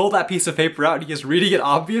he has pulled that piece of paper out, and he is reading it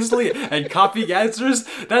obviously, and copying answers,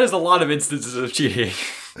 that is a lot of instances of cheating.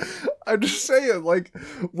 I'm just saying, like,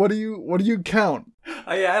 what do you count?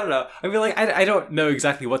 Yeah, I don't know. I mean, like, I don't know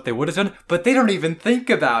exactly what they would have done, but they don't even think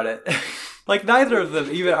about it. Like, neither of them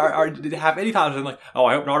even have any thought of like, oh,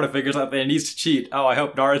 I hope Naruto figures out that he needs to cheat. Oh, I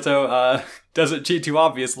hope Naruto doesn't cheat too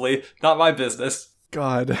obviously. Not my business.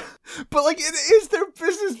 God. But, like, it is their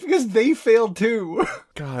business because they failed too.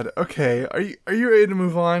 God, okay. Are you ready to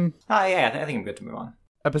move on? Yeah, I think I'm good to move on.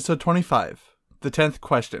 Episode 25. The 10th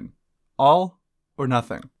question. All or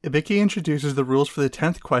nothing. Ibiki introduces the rules for the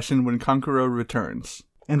 10th question when Kankuro returns.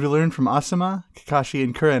 And we learn from Asuma, Kakashi,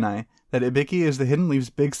 and Kurenai that Ibiki is the Hidden Leaf's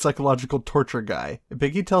big psychological torture guy.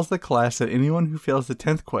 Ibiki tells the class that anyone who fails the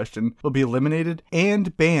 10th question will be eliminated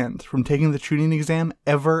and banned from taking the chunin exam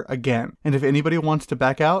ever again. And if anybody wants to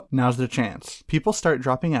back out, now's their chance. People start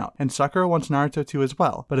dropping out, and Sakura wants Naruto to as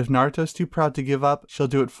well. But if Naruto's too proud to give up, she'll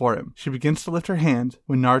do it for him. She begins to lift her hand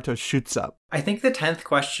when Naruto shoots up. I think the 10th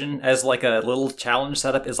question as like a little challenge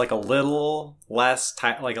setup is like a little less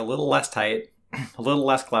tight, a little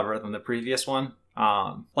less clever than the previous one.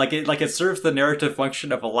 It serves the narrative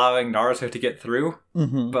function of allowing Naruto to get through,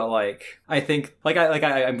 mm-hmm. but like I think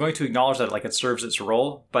I'm going to acknowledge that like it serves its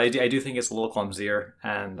role, but I do think it's a little clumsier,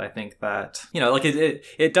 and I think that, you know, like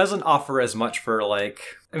it doesn't offer as much for like,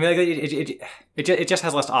 I mean, like it just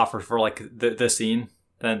has less to offer for like the scene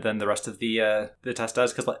than the rest of the test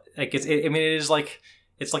does, because like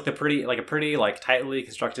it's like a pretty like tightly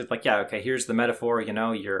constructed, like, yeah, okay, here's the metaphor,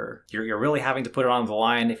 you're really having to put it on the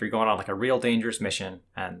line if you're going on like a real dangerous mission,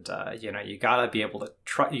 and you gotta be able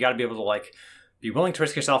to like be willing to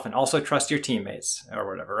risk yourself and also trust your teammates or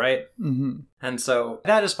whatever, right? Mm-hmm. And so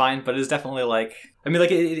that is fine, but it's definitely like, I mean, like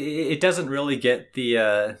it doesn't really get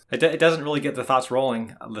the it doesn't really get the thoughts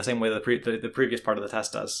rolling the same way the previous part of the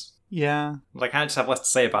test does. Yeah. Like, I kind of just have less to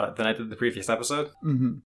say about it than I did the previous episode.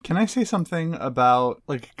 Mm-hmm. Can I say something about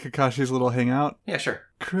like Kakashi's little hangout? Yeah, sure.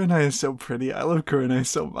 Kurenai is so pretty. I love Kurenai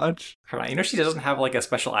so much. She doesn't have like a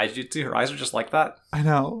special eye jutsu. Her eyes are just like that. I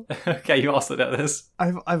know. Okay, you also know this.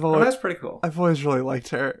 I've always, that's pretty cool. I've always really liked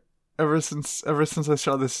her. Ever since I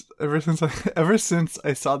saw this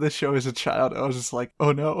show as a child, I was just like,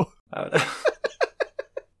 oh no.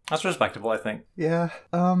 That's respectable, I think. Yeah.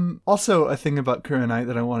 Also, a thing about Kurenai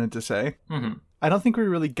that I wanted to say. Mm-hmm. I don't think we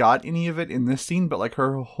really got any of it in this scene, but like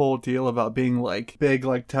her whole deal about being like big,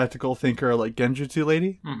 like tactical thinker, like genjutsu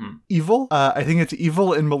lady. Mm-hmm. Evil. I think it's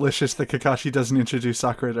evil and malicious that Kakashi doesn't introduce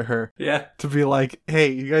Sakura to her. Yeah. To be like,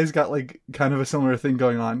 hey, you guys got like kind of a similar thing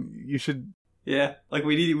going on. You should. Yeah, like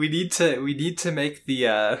we need to make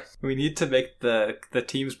the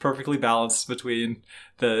teams perfectly balanced between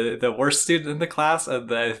the worst student in the class and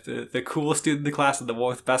the coolest student in the class and the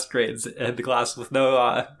one with best grades in the class, with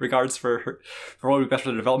no regards for what would be best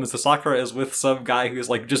for the development. So Sakura is with some guy who's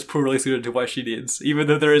like just poorly suited to what she needs, even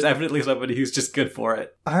though there is evidently somebody who's just good for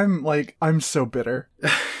it. I'm so bitter.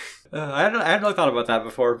 I hadn't really thought about that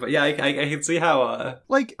before, but yeah, I can see how...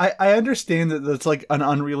 Like, I understand that that's, like, an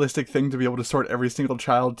unrealistic thing to be able to sort every single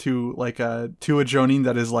child to, like, to a jonin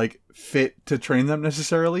that is, like, fit to train them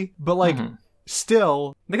necessarily. But, like,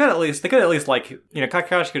 still... They could at least, like,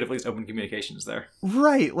 Kakashi could at least open communications there.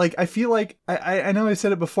 Right. Like, I feel like... I know I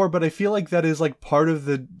said it before, but I feel like that is, like, part of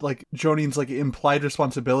the, like, jonin's, like, implied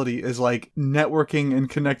responsibility is, like, networking and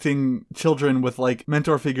connecting children with, like,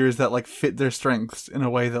 mentor figures that, like, fit their strengths in a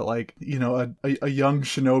way that, like, a young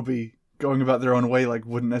shinobi going about their own way, like,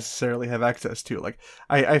 wouldn't necessarily have access to. Like,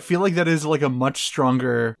 I feel like that is, like, a much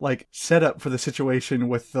stronger, like, setup for the situation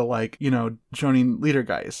with the, like, jonin leader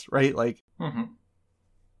guys, right? Like... Mm-hmm.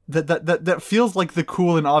 That feels like the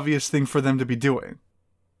cool and obvious thing for them to be doing.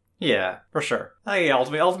 Yeah, for sure.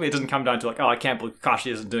 Ultimately, it doesn't come down to like, oh, I can't believe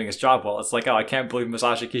Kakashi isn't doing his job well. It's like, oh, I can't believe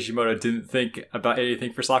Masashi Kishimoto didn't think about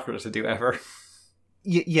anything for Sakura to do ever.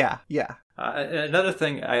 Yeah. Another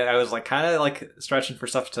thing, I was like kind of like stretching for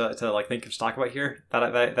stuff to like think of to talk about here that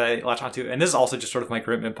I latch onto, and this is also just sort of my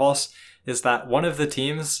grim impulse, is that one of the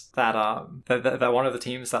teams that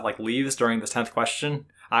like leaves during this 10th question,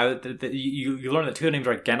 you learn that two of the names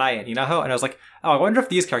are Genai and Inaho, and I was like, oh, I wonder if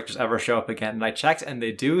these characters ever show up again, and I checked and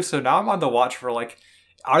they do, so now I'm on the watch for like,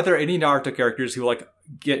 are there any Naruto characters who like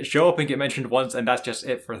show up and get mentioned once and that's just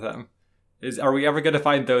it for them? Are we ever going to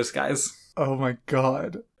find those guys? Oh my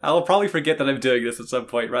god. I'll probably forget that I'm doing this at some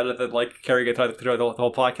point rather than like carrying it through the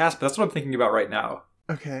whole podcast, but that's what I'm thinking about right now.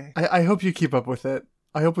 Okay. I hope you keep up with it.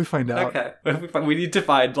 I hope we find out. Okay. We need to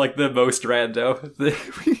find like the most rando.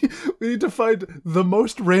 We need to find the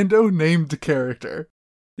most rando named character.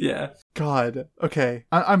 Yeah. God. Okay.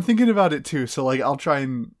 I'm thinking about it too, so like I'll try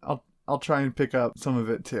and pick up some of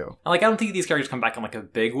it too. Like, I don't think these characters come back in like a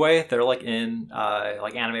big way. They're like in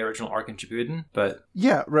like anime original arc in Shippuden, but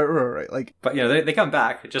yeah, right. Like, but they come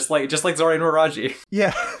back just like Zori and Waraji.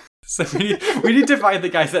 Yeah. So we need to find the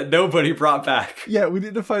guys that nobody brought back. Yeah, we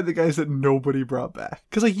need to find the guys that nobody brought back.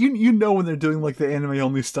 Because, like, you know when they're doing, like, the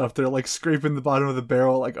anime-only stuff, they're, like, scraping the bottom of the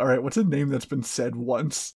barrel, like, all right, what's a name that's been said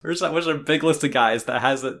once? Where's our big list of guys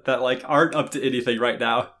that like, aren't up to anything right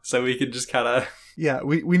now, so we can just kind of... Yeah,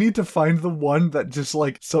 we need to find the one that just,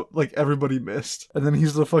 like, everybody missed. And then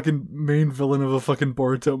he's the fucking main villain of a fucking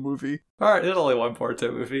Boruto movie. Alright, there's only one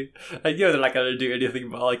Boruto movie. I know they're not gonna do anything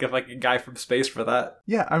but, like, a guy from space for that.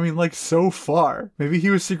 Yeah, I mean, like, so far. Maybe he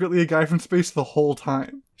was secretly a guy from space the whole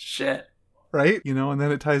time. Shit. Right? And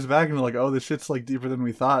then it ties back and we're like, oh, this shit's, like, deeper than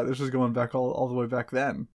we thought. This was going back all the way back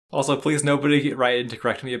then. Also, please nobody write in to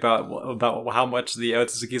correct me about how much the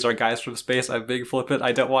Otsuzukis are guys from space. I'm being flippant.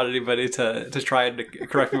 I don't want anybody to try and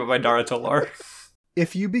correct me about my Naruto lore.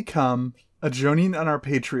 If you become a Jonin on our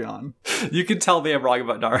Patreon... You can tell me I'm wrong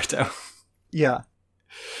about Naruto. Yeah.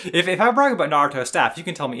 If I'm wrong about Naruto staff, you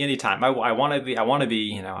can tell me anytime. I want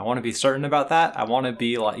to be certain about that. I want to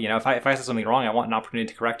be like, if I say something wrong, I want an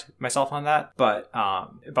opportunity to correct myself on that. But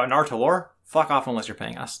about Naruto lore, fuck off unless you're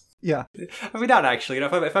paying us. Yeah. I mean, not actually.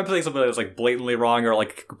 If I'm saying something that's like blatantly wrong or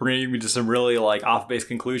like bringing me to some really like off-base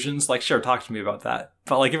conclusions, like sure, talk to me about that.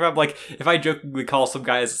 But like if I jokingly call some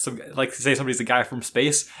guys say somebody's a guy from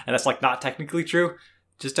space and that's like not technically true,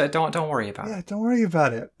 Just don't worry about it. Yeah, don't worry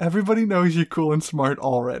about it. Everybody knows you're cool and smart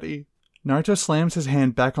already. Naruto slams his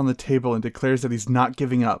hand back on the table and declares that he's not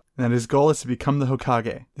giving up, and that his goal is to become the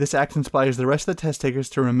Hokage. This act inspires the rest of the test takers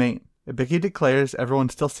to remain. Ibiki declares everyone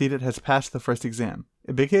still seated has passed the first exam.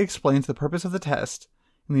 Ibiki explains the purpose of the test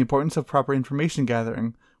and the importance of proper information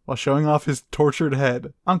gathering while showing off his tortured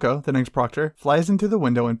head. Anko, the next proctor, flies into the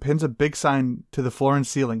window and pins a big sign to the floor and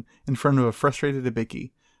ceiling in front of a frustrated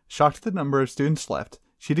Ibiki. Shocked at the number of students left,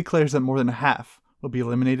 she declares that more than half will be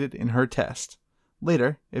eliminated in her test.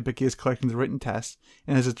 Later, Ibiki is collecting the written test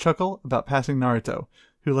and has a chuckle about passing Naruto,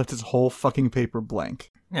 who left his whole fucking paper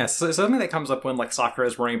blank. Yeah, so something that comes up when like Sakura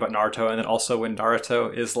is worrying about Naruto, and then also when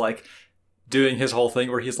Naruto is like doing his whole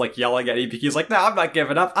thing where he's like yelling at Ibiki. He's like, "No, I'm not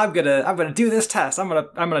giving up. I'm gonna do this test. I'm gonna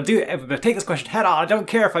do it. I'm gonna take this question head on. I don't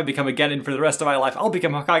care if I become a Genin for the rest of my life. I'll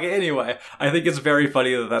become Hokage anyway." I think it's very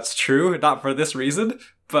funny that that's true, not for this reason,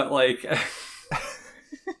 but like.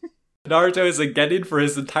 Naruto is a Genin for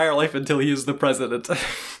his entire life until he is the president.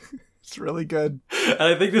 It's really good. And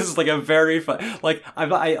I think this is like a very fun, like,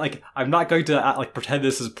 I'm not going to like pretend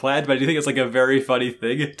this is planned, but I do think it's like a very funny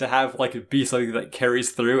thing to have like be something that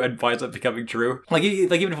carries through and winds up becoming true. Like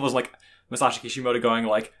even if it was like Masashi Kishimoto going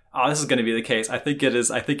like, "Oh, this is going to be the case," I think it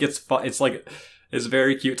is. I think it's fun. It's like, it's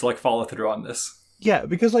very cute to like follow through on this. Yeah,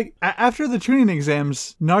 because like after the chunin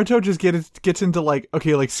exams, Naruto just gets into like,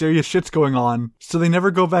 okay, like serious shit's going on, so they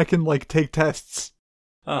never go back and like take tests.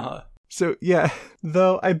 So yeah,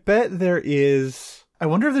 though I bet there is. I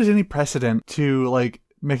wonder if there's any precedent to like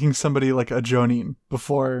making somebody like a jonin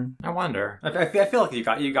before. I wonder. I feel like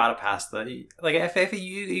you gotta pass the like. I feel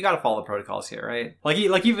you gotta follow the protocols here, right?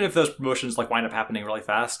 Like even if those promotions like wind up happening really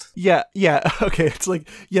fast. Yeah. Okay, it's like,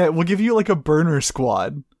 yeah, we'll give you like a burner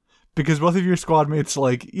squad. Because both of your squad mates,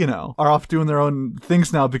 like, you know, are off doing their own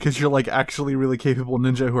things now because you're, like, actually really capable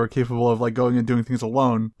ninja who are capable of, like, going and doing things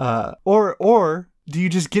alone. Or do you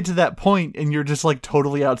just get to that point and you're just, like,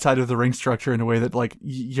 totally outside of the ring structure in a way that, like,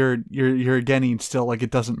 you're Genin still, like, it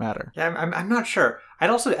doesn't matter? Yeah, I'm not sure. I'd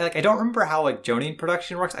also, like, I don't remember how, like, jonin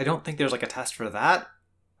production works. I don't think there's, like, a test for that.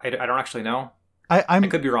 I don't actually know. I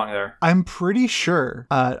could be wrong there. I'm pretty sure.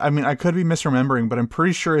 I mean, I could be misremembering, but I'm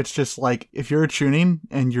pretty sure it's just like if you're a chunin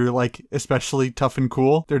and you're like especially tough and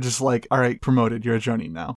cool, they're just like, all right, promoted. You're a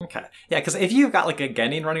jonin now. Okay, yeah, because if you've got like a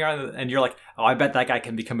genin running around and you're like, oh, I bet that guy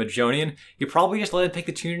can become a jonin, you probably just let him take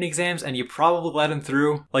the chunin exams and you probably let him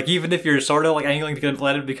through. Like even if you're sort of like angling to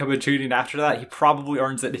let him become a chunin after that, he probably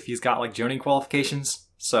earns it if he's got like jonin qualifications.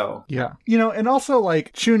 So yeah, you know, and also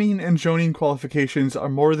like chunin and jonin qualifications are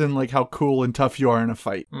more than like how cool and tough you are in a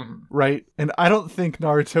fight, right? And I don't think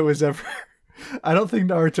Naruto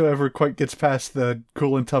ever quite gets past the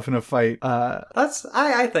cool and tough in a fight.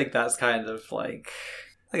 I think that's kind of like,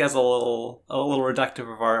 I think that's a little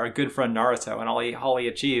reductive of our good friend Naruto and all he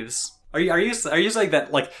achieves. Are you saying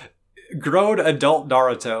that like grown adult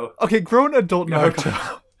Naruto? Okay, grown adult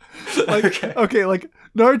Naruto. Like, okay, like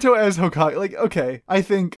Naruto as Hokage, like, okay, I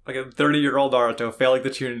think like a 30-year-old Naruto failing the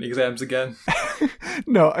chunin exams again.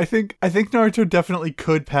 No, I think Naruto definitely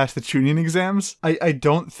could pass the chunin exams. I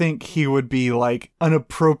don't think he would be like an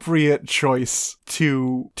appropriate choice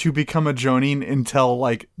to become a jonin until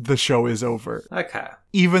like the show is over. Okay.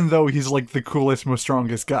 Even though he's like the coolest, most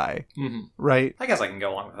strongest guy, right? I guess I can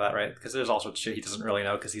go along with that, right? Because there's all sorts of shit he doesn't really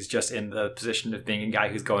know because he's just in the position of being a guy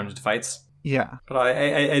who's going into fights. Yeah. But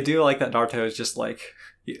I do like that Naruto is just like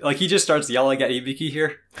he just starts yelling at Ibiki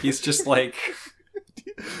here. He's just like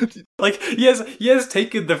like he has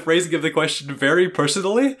taken the phrasing of the question very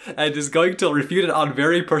personally and is going to refute it on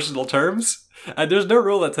very personal terms. And there's no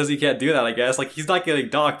rule that says he can't do that, I guess. Like he's not getting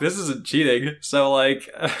docked. This isn't cheating. So like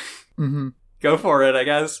go for it, I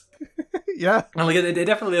guess. Yeah. And like it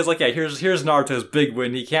definitely is like, yeah, here's Naruto's big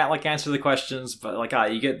win. He can't like answer the questions, but like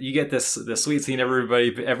you get this sweet scene.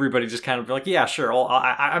 Everybody just kind of be like, yeah, sure. Well,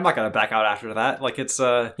 I'm not gonna back out after that. Like it's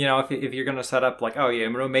you know, if you're gonna set up like, oh yeah,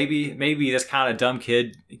 maybe this kind of dumb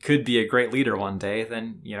kid could be a great leader one day,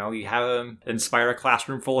 then you know you have him inspire a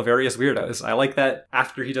classroom full of various weirdos. I like that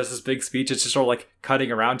after he does this big speech, it's just sort of like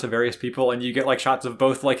cutting around to various people, and you get like shots of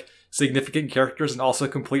both like significant characters and also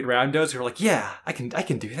complete randos who are like, yeah, I can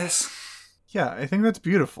do this. Yeah, I think that's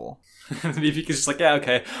beautiful. If just like, yeah,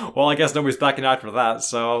 okay, well, I guess nobody's backing out for that,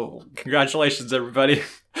 so congratulations, everybody.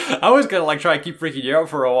 I was gonna like try and keep freaking you out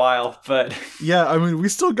for a while, but yeah, I mean, we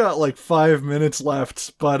still got like 5 minutes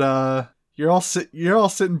left, but you're all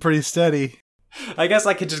sitting pretty steady. I guess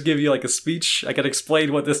I could just give you like a speech. I could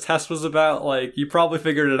explain what this test was about. Like, you probably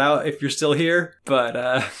figured it out if you're still here, but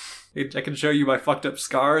I can show you my fucked up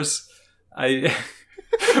scars.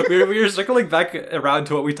 we were circling back around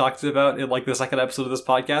to what we talked about in like the second episode of this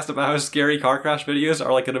podcast about how scary car crash videos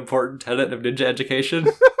are like an important tenet of ninja education.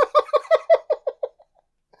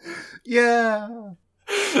 Yeah.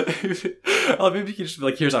 Oh, maybe you can just be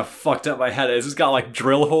like, here's how fucked up my head is. It's got like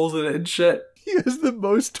drill holes in it and shit. He has the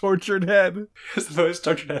most tortured head.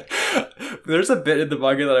 There's a bit in the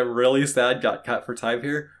manga that I'm really sad got cut for time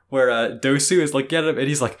here, where Dosu is looking at him and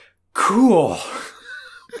he's like, cool.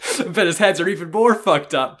 But his heads are even more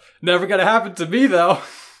fucked up. Never gonna happen to me, though.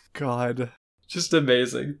 God. Just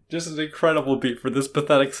amazing. Just an incredible beat for this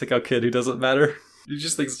pathetic sicko kid who doesn't matter. He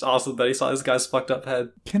just thinks it's awesome that he saw this guy's fucked up head.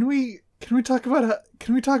 Can we talk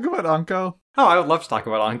about Anko? Oh, I would love to talk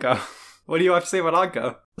about Anko. What do you have to say about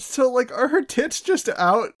Anko? So, like, are her tits just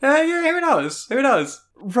out? Yeah, who knows? Who knows?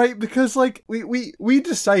 Right, because, like, we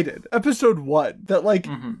decided, episode 1, that, like,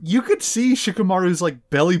 you could see Shikamaru's,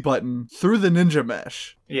 like, belly button through the ninja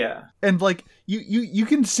mesh. Yeah. And, like, you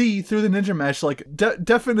can see through the ninja mesh, like,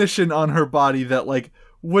 definition on her body that, like,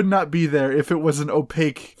 would not be there if it was an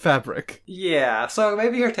opaque fabric. Yeah, so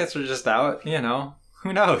maybe her tits are just out, you know?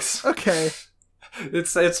 Who knows? Okay.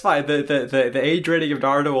 It's fine. The age rating of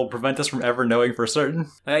Naruto will prevent us from ever knowing for certain.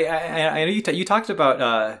 I know you talked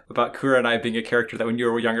about Kura and I being a character that when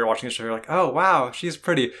you were younger watching the show, you're like, oh wow, she's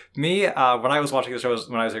pretty. Me, when I was watching the show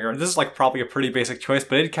when I was younger, this is like probably a pretty basic choice,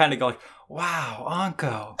 but it kind of go like, wow,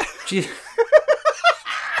 Anko, she.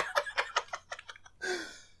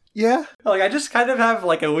 Yeah. Like, I just kind of have,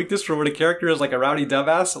 like, a weakness for when a character is, like, a rowdy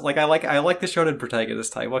dumbass. Like, I like the shonen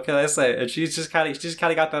protagonist type. What can I say? And she's just kind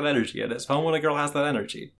of got that energy, and it's fun when a girl has that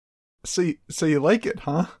energy. So you like it,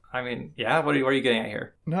 huh? I mean, yeah, what are you getting at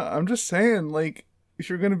here? No, I'm just saying, like, if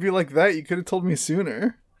you're gonna be like that, you could have told me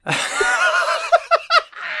sooner.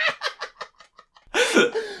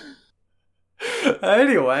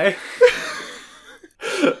 Anyway...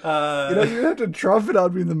 you know, you'd have to drop it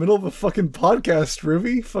on me in the middle of a fucking podcast,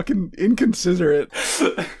 Ruby. Fucking inconsiderate.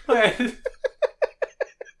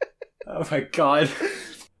 Oh my god.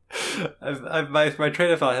 My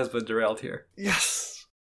train of thought has been derailed here. Yes.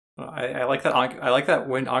 I like that. I like that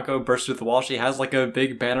when Anko bursts through the wall, she has like a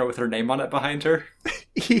big banner with her name on it behind her.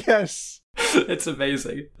 Yes. It's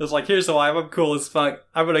amazing. It's like, here's why I'm cool as fuck.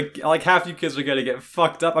 I'm gonna, like, half you kids are gonna get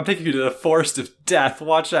fucked up. I'm taking you to the forest of death.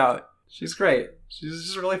 Watch out. She's great. She's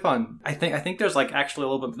just really fun. I think there's like actually a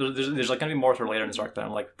little bit, there's like going to be more to her later in this arc that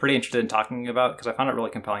I'm like pretty interested in talking about because I found it really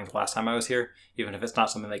compelling the last time I was here, even if it's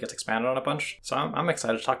not something that gets expanded on a bunch. So I'm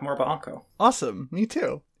excited to talk more about Anko. Awesome. Me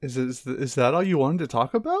too. Is that all you wanted to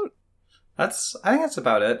talk about? I think that's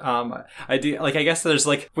about it. I guess there's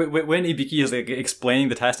like when Ibiki is like explaining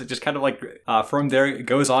the test, it just kind of like from there it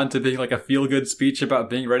goes on to being like a feel good speech about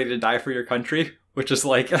being ready to die for your country, which is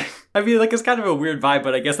like, I mean, like it's kind of a weird vibe,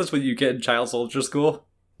 but I guess that's what you get in child soldier school.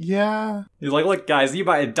 Yeah. He's like, look, guys, you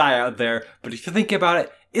might die out there, but if you think about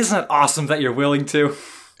it, isn't it awesome that you're willing to?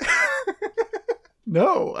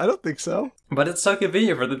 No, I don't think so. But it's so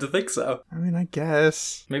convenient for them to think so. I mean, I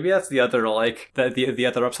guess. Maybe that's the other, like, the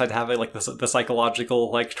other upside to having, like, the psychological,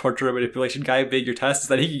 like, torture and manipulation guy being your test is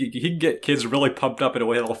that he can get kids really pumped up in a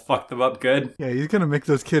way that'll fuck them up good. Yeah, he's gonna make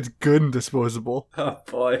those kids good and disposable. Oh,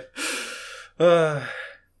 boy.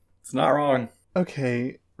 It's not wrong.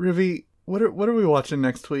 Okay, Rivi, what are we watching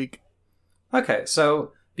next week? Okay,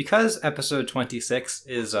 so, because episode 26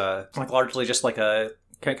 is, like, largely just, like, a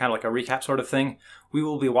kind of like a recap sort of thing, we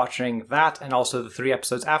will be watching that and also the 3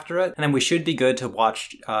 episodes after it. And then we should be good to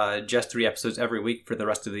watch just 3 episodes every week for the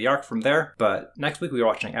rest of the arc from there. But next week we are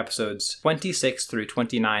watching episodes 26 through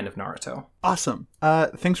 29 of Naruto. Awesome.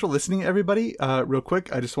 Thanks for listening, everybody. Real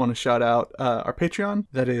quick, I just want to shout out our Patreon.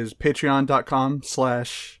 That is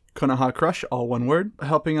patreon.com/Konoha Crush, all one word.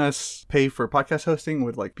 Helping us pay for podcast hosting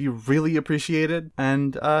would like be really appreciated.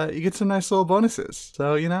 And you get some nice little bonuses.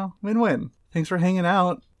 So, you know, win-win. Thanks for hanging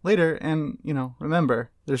out later, and, you know,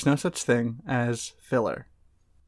 remember, there's no such thing as filler.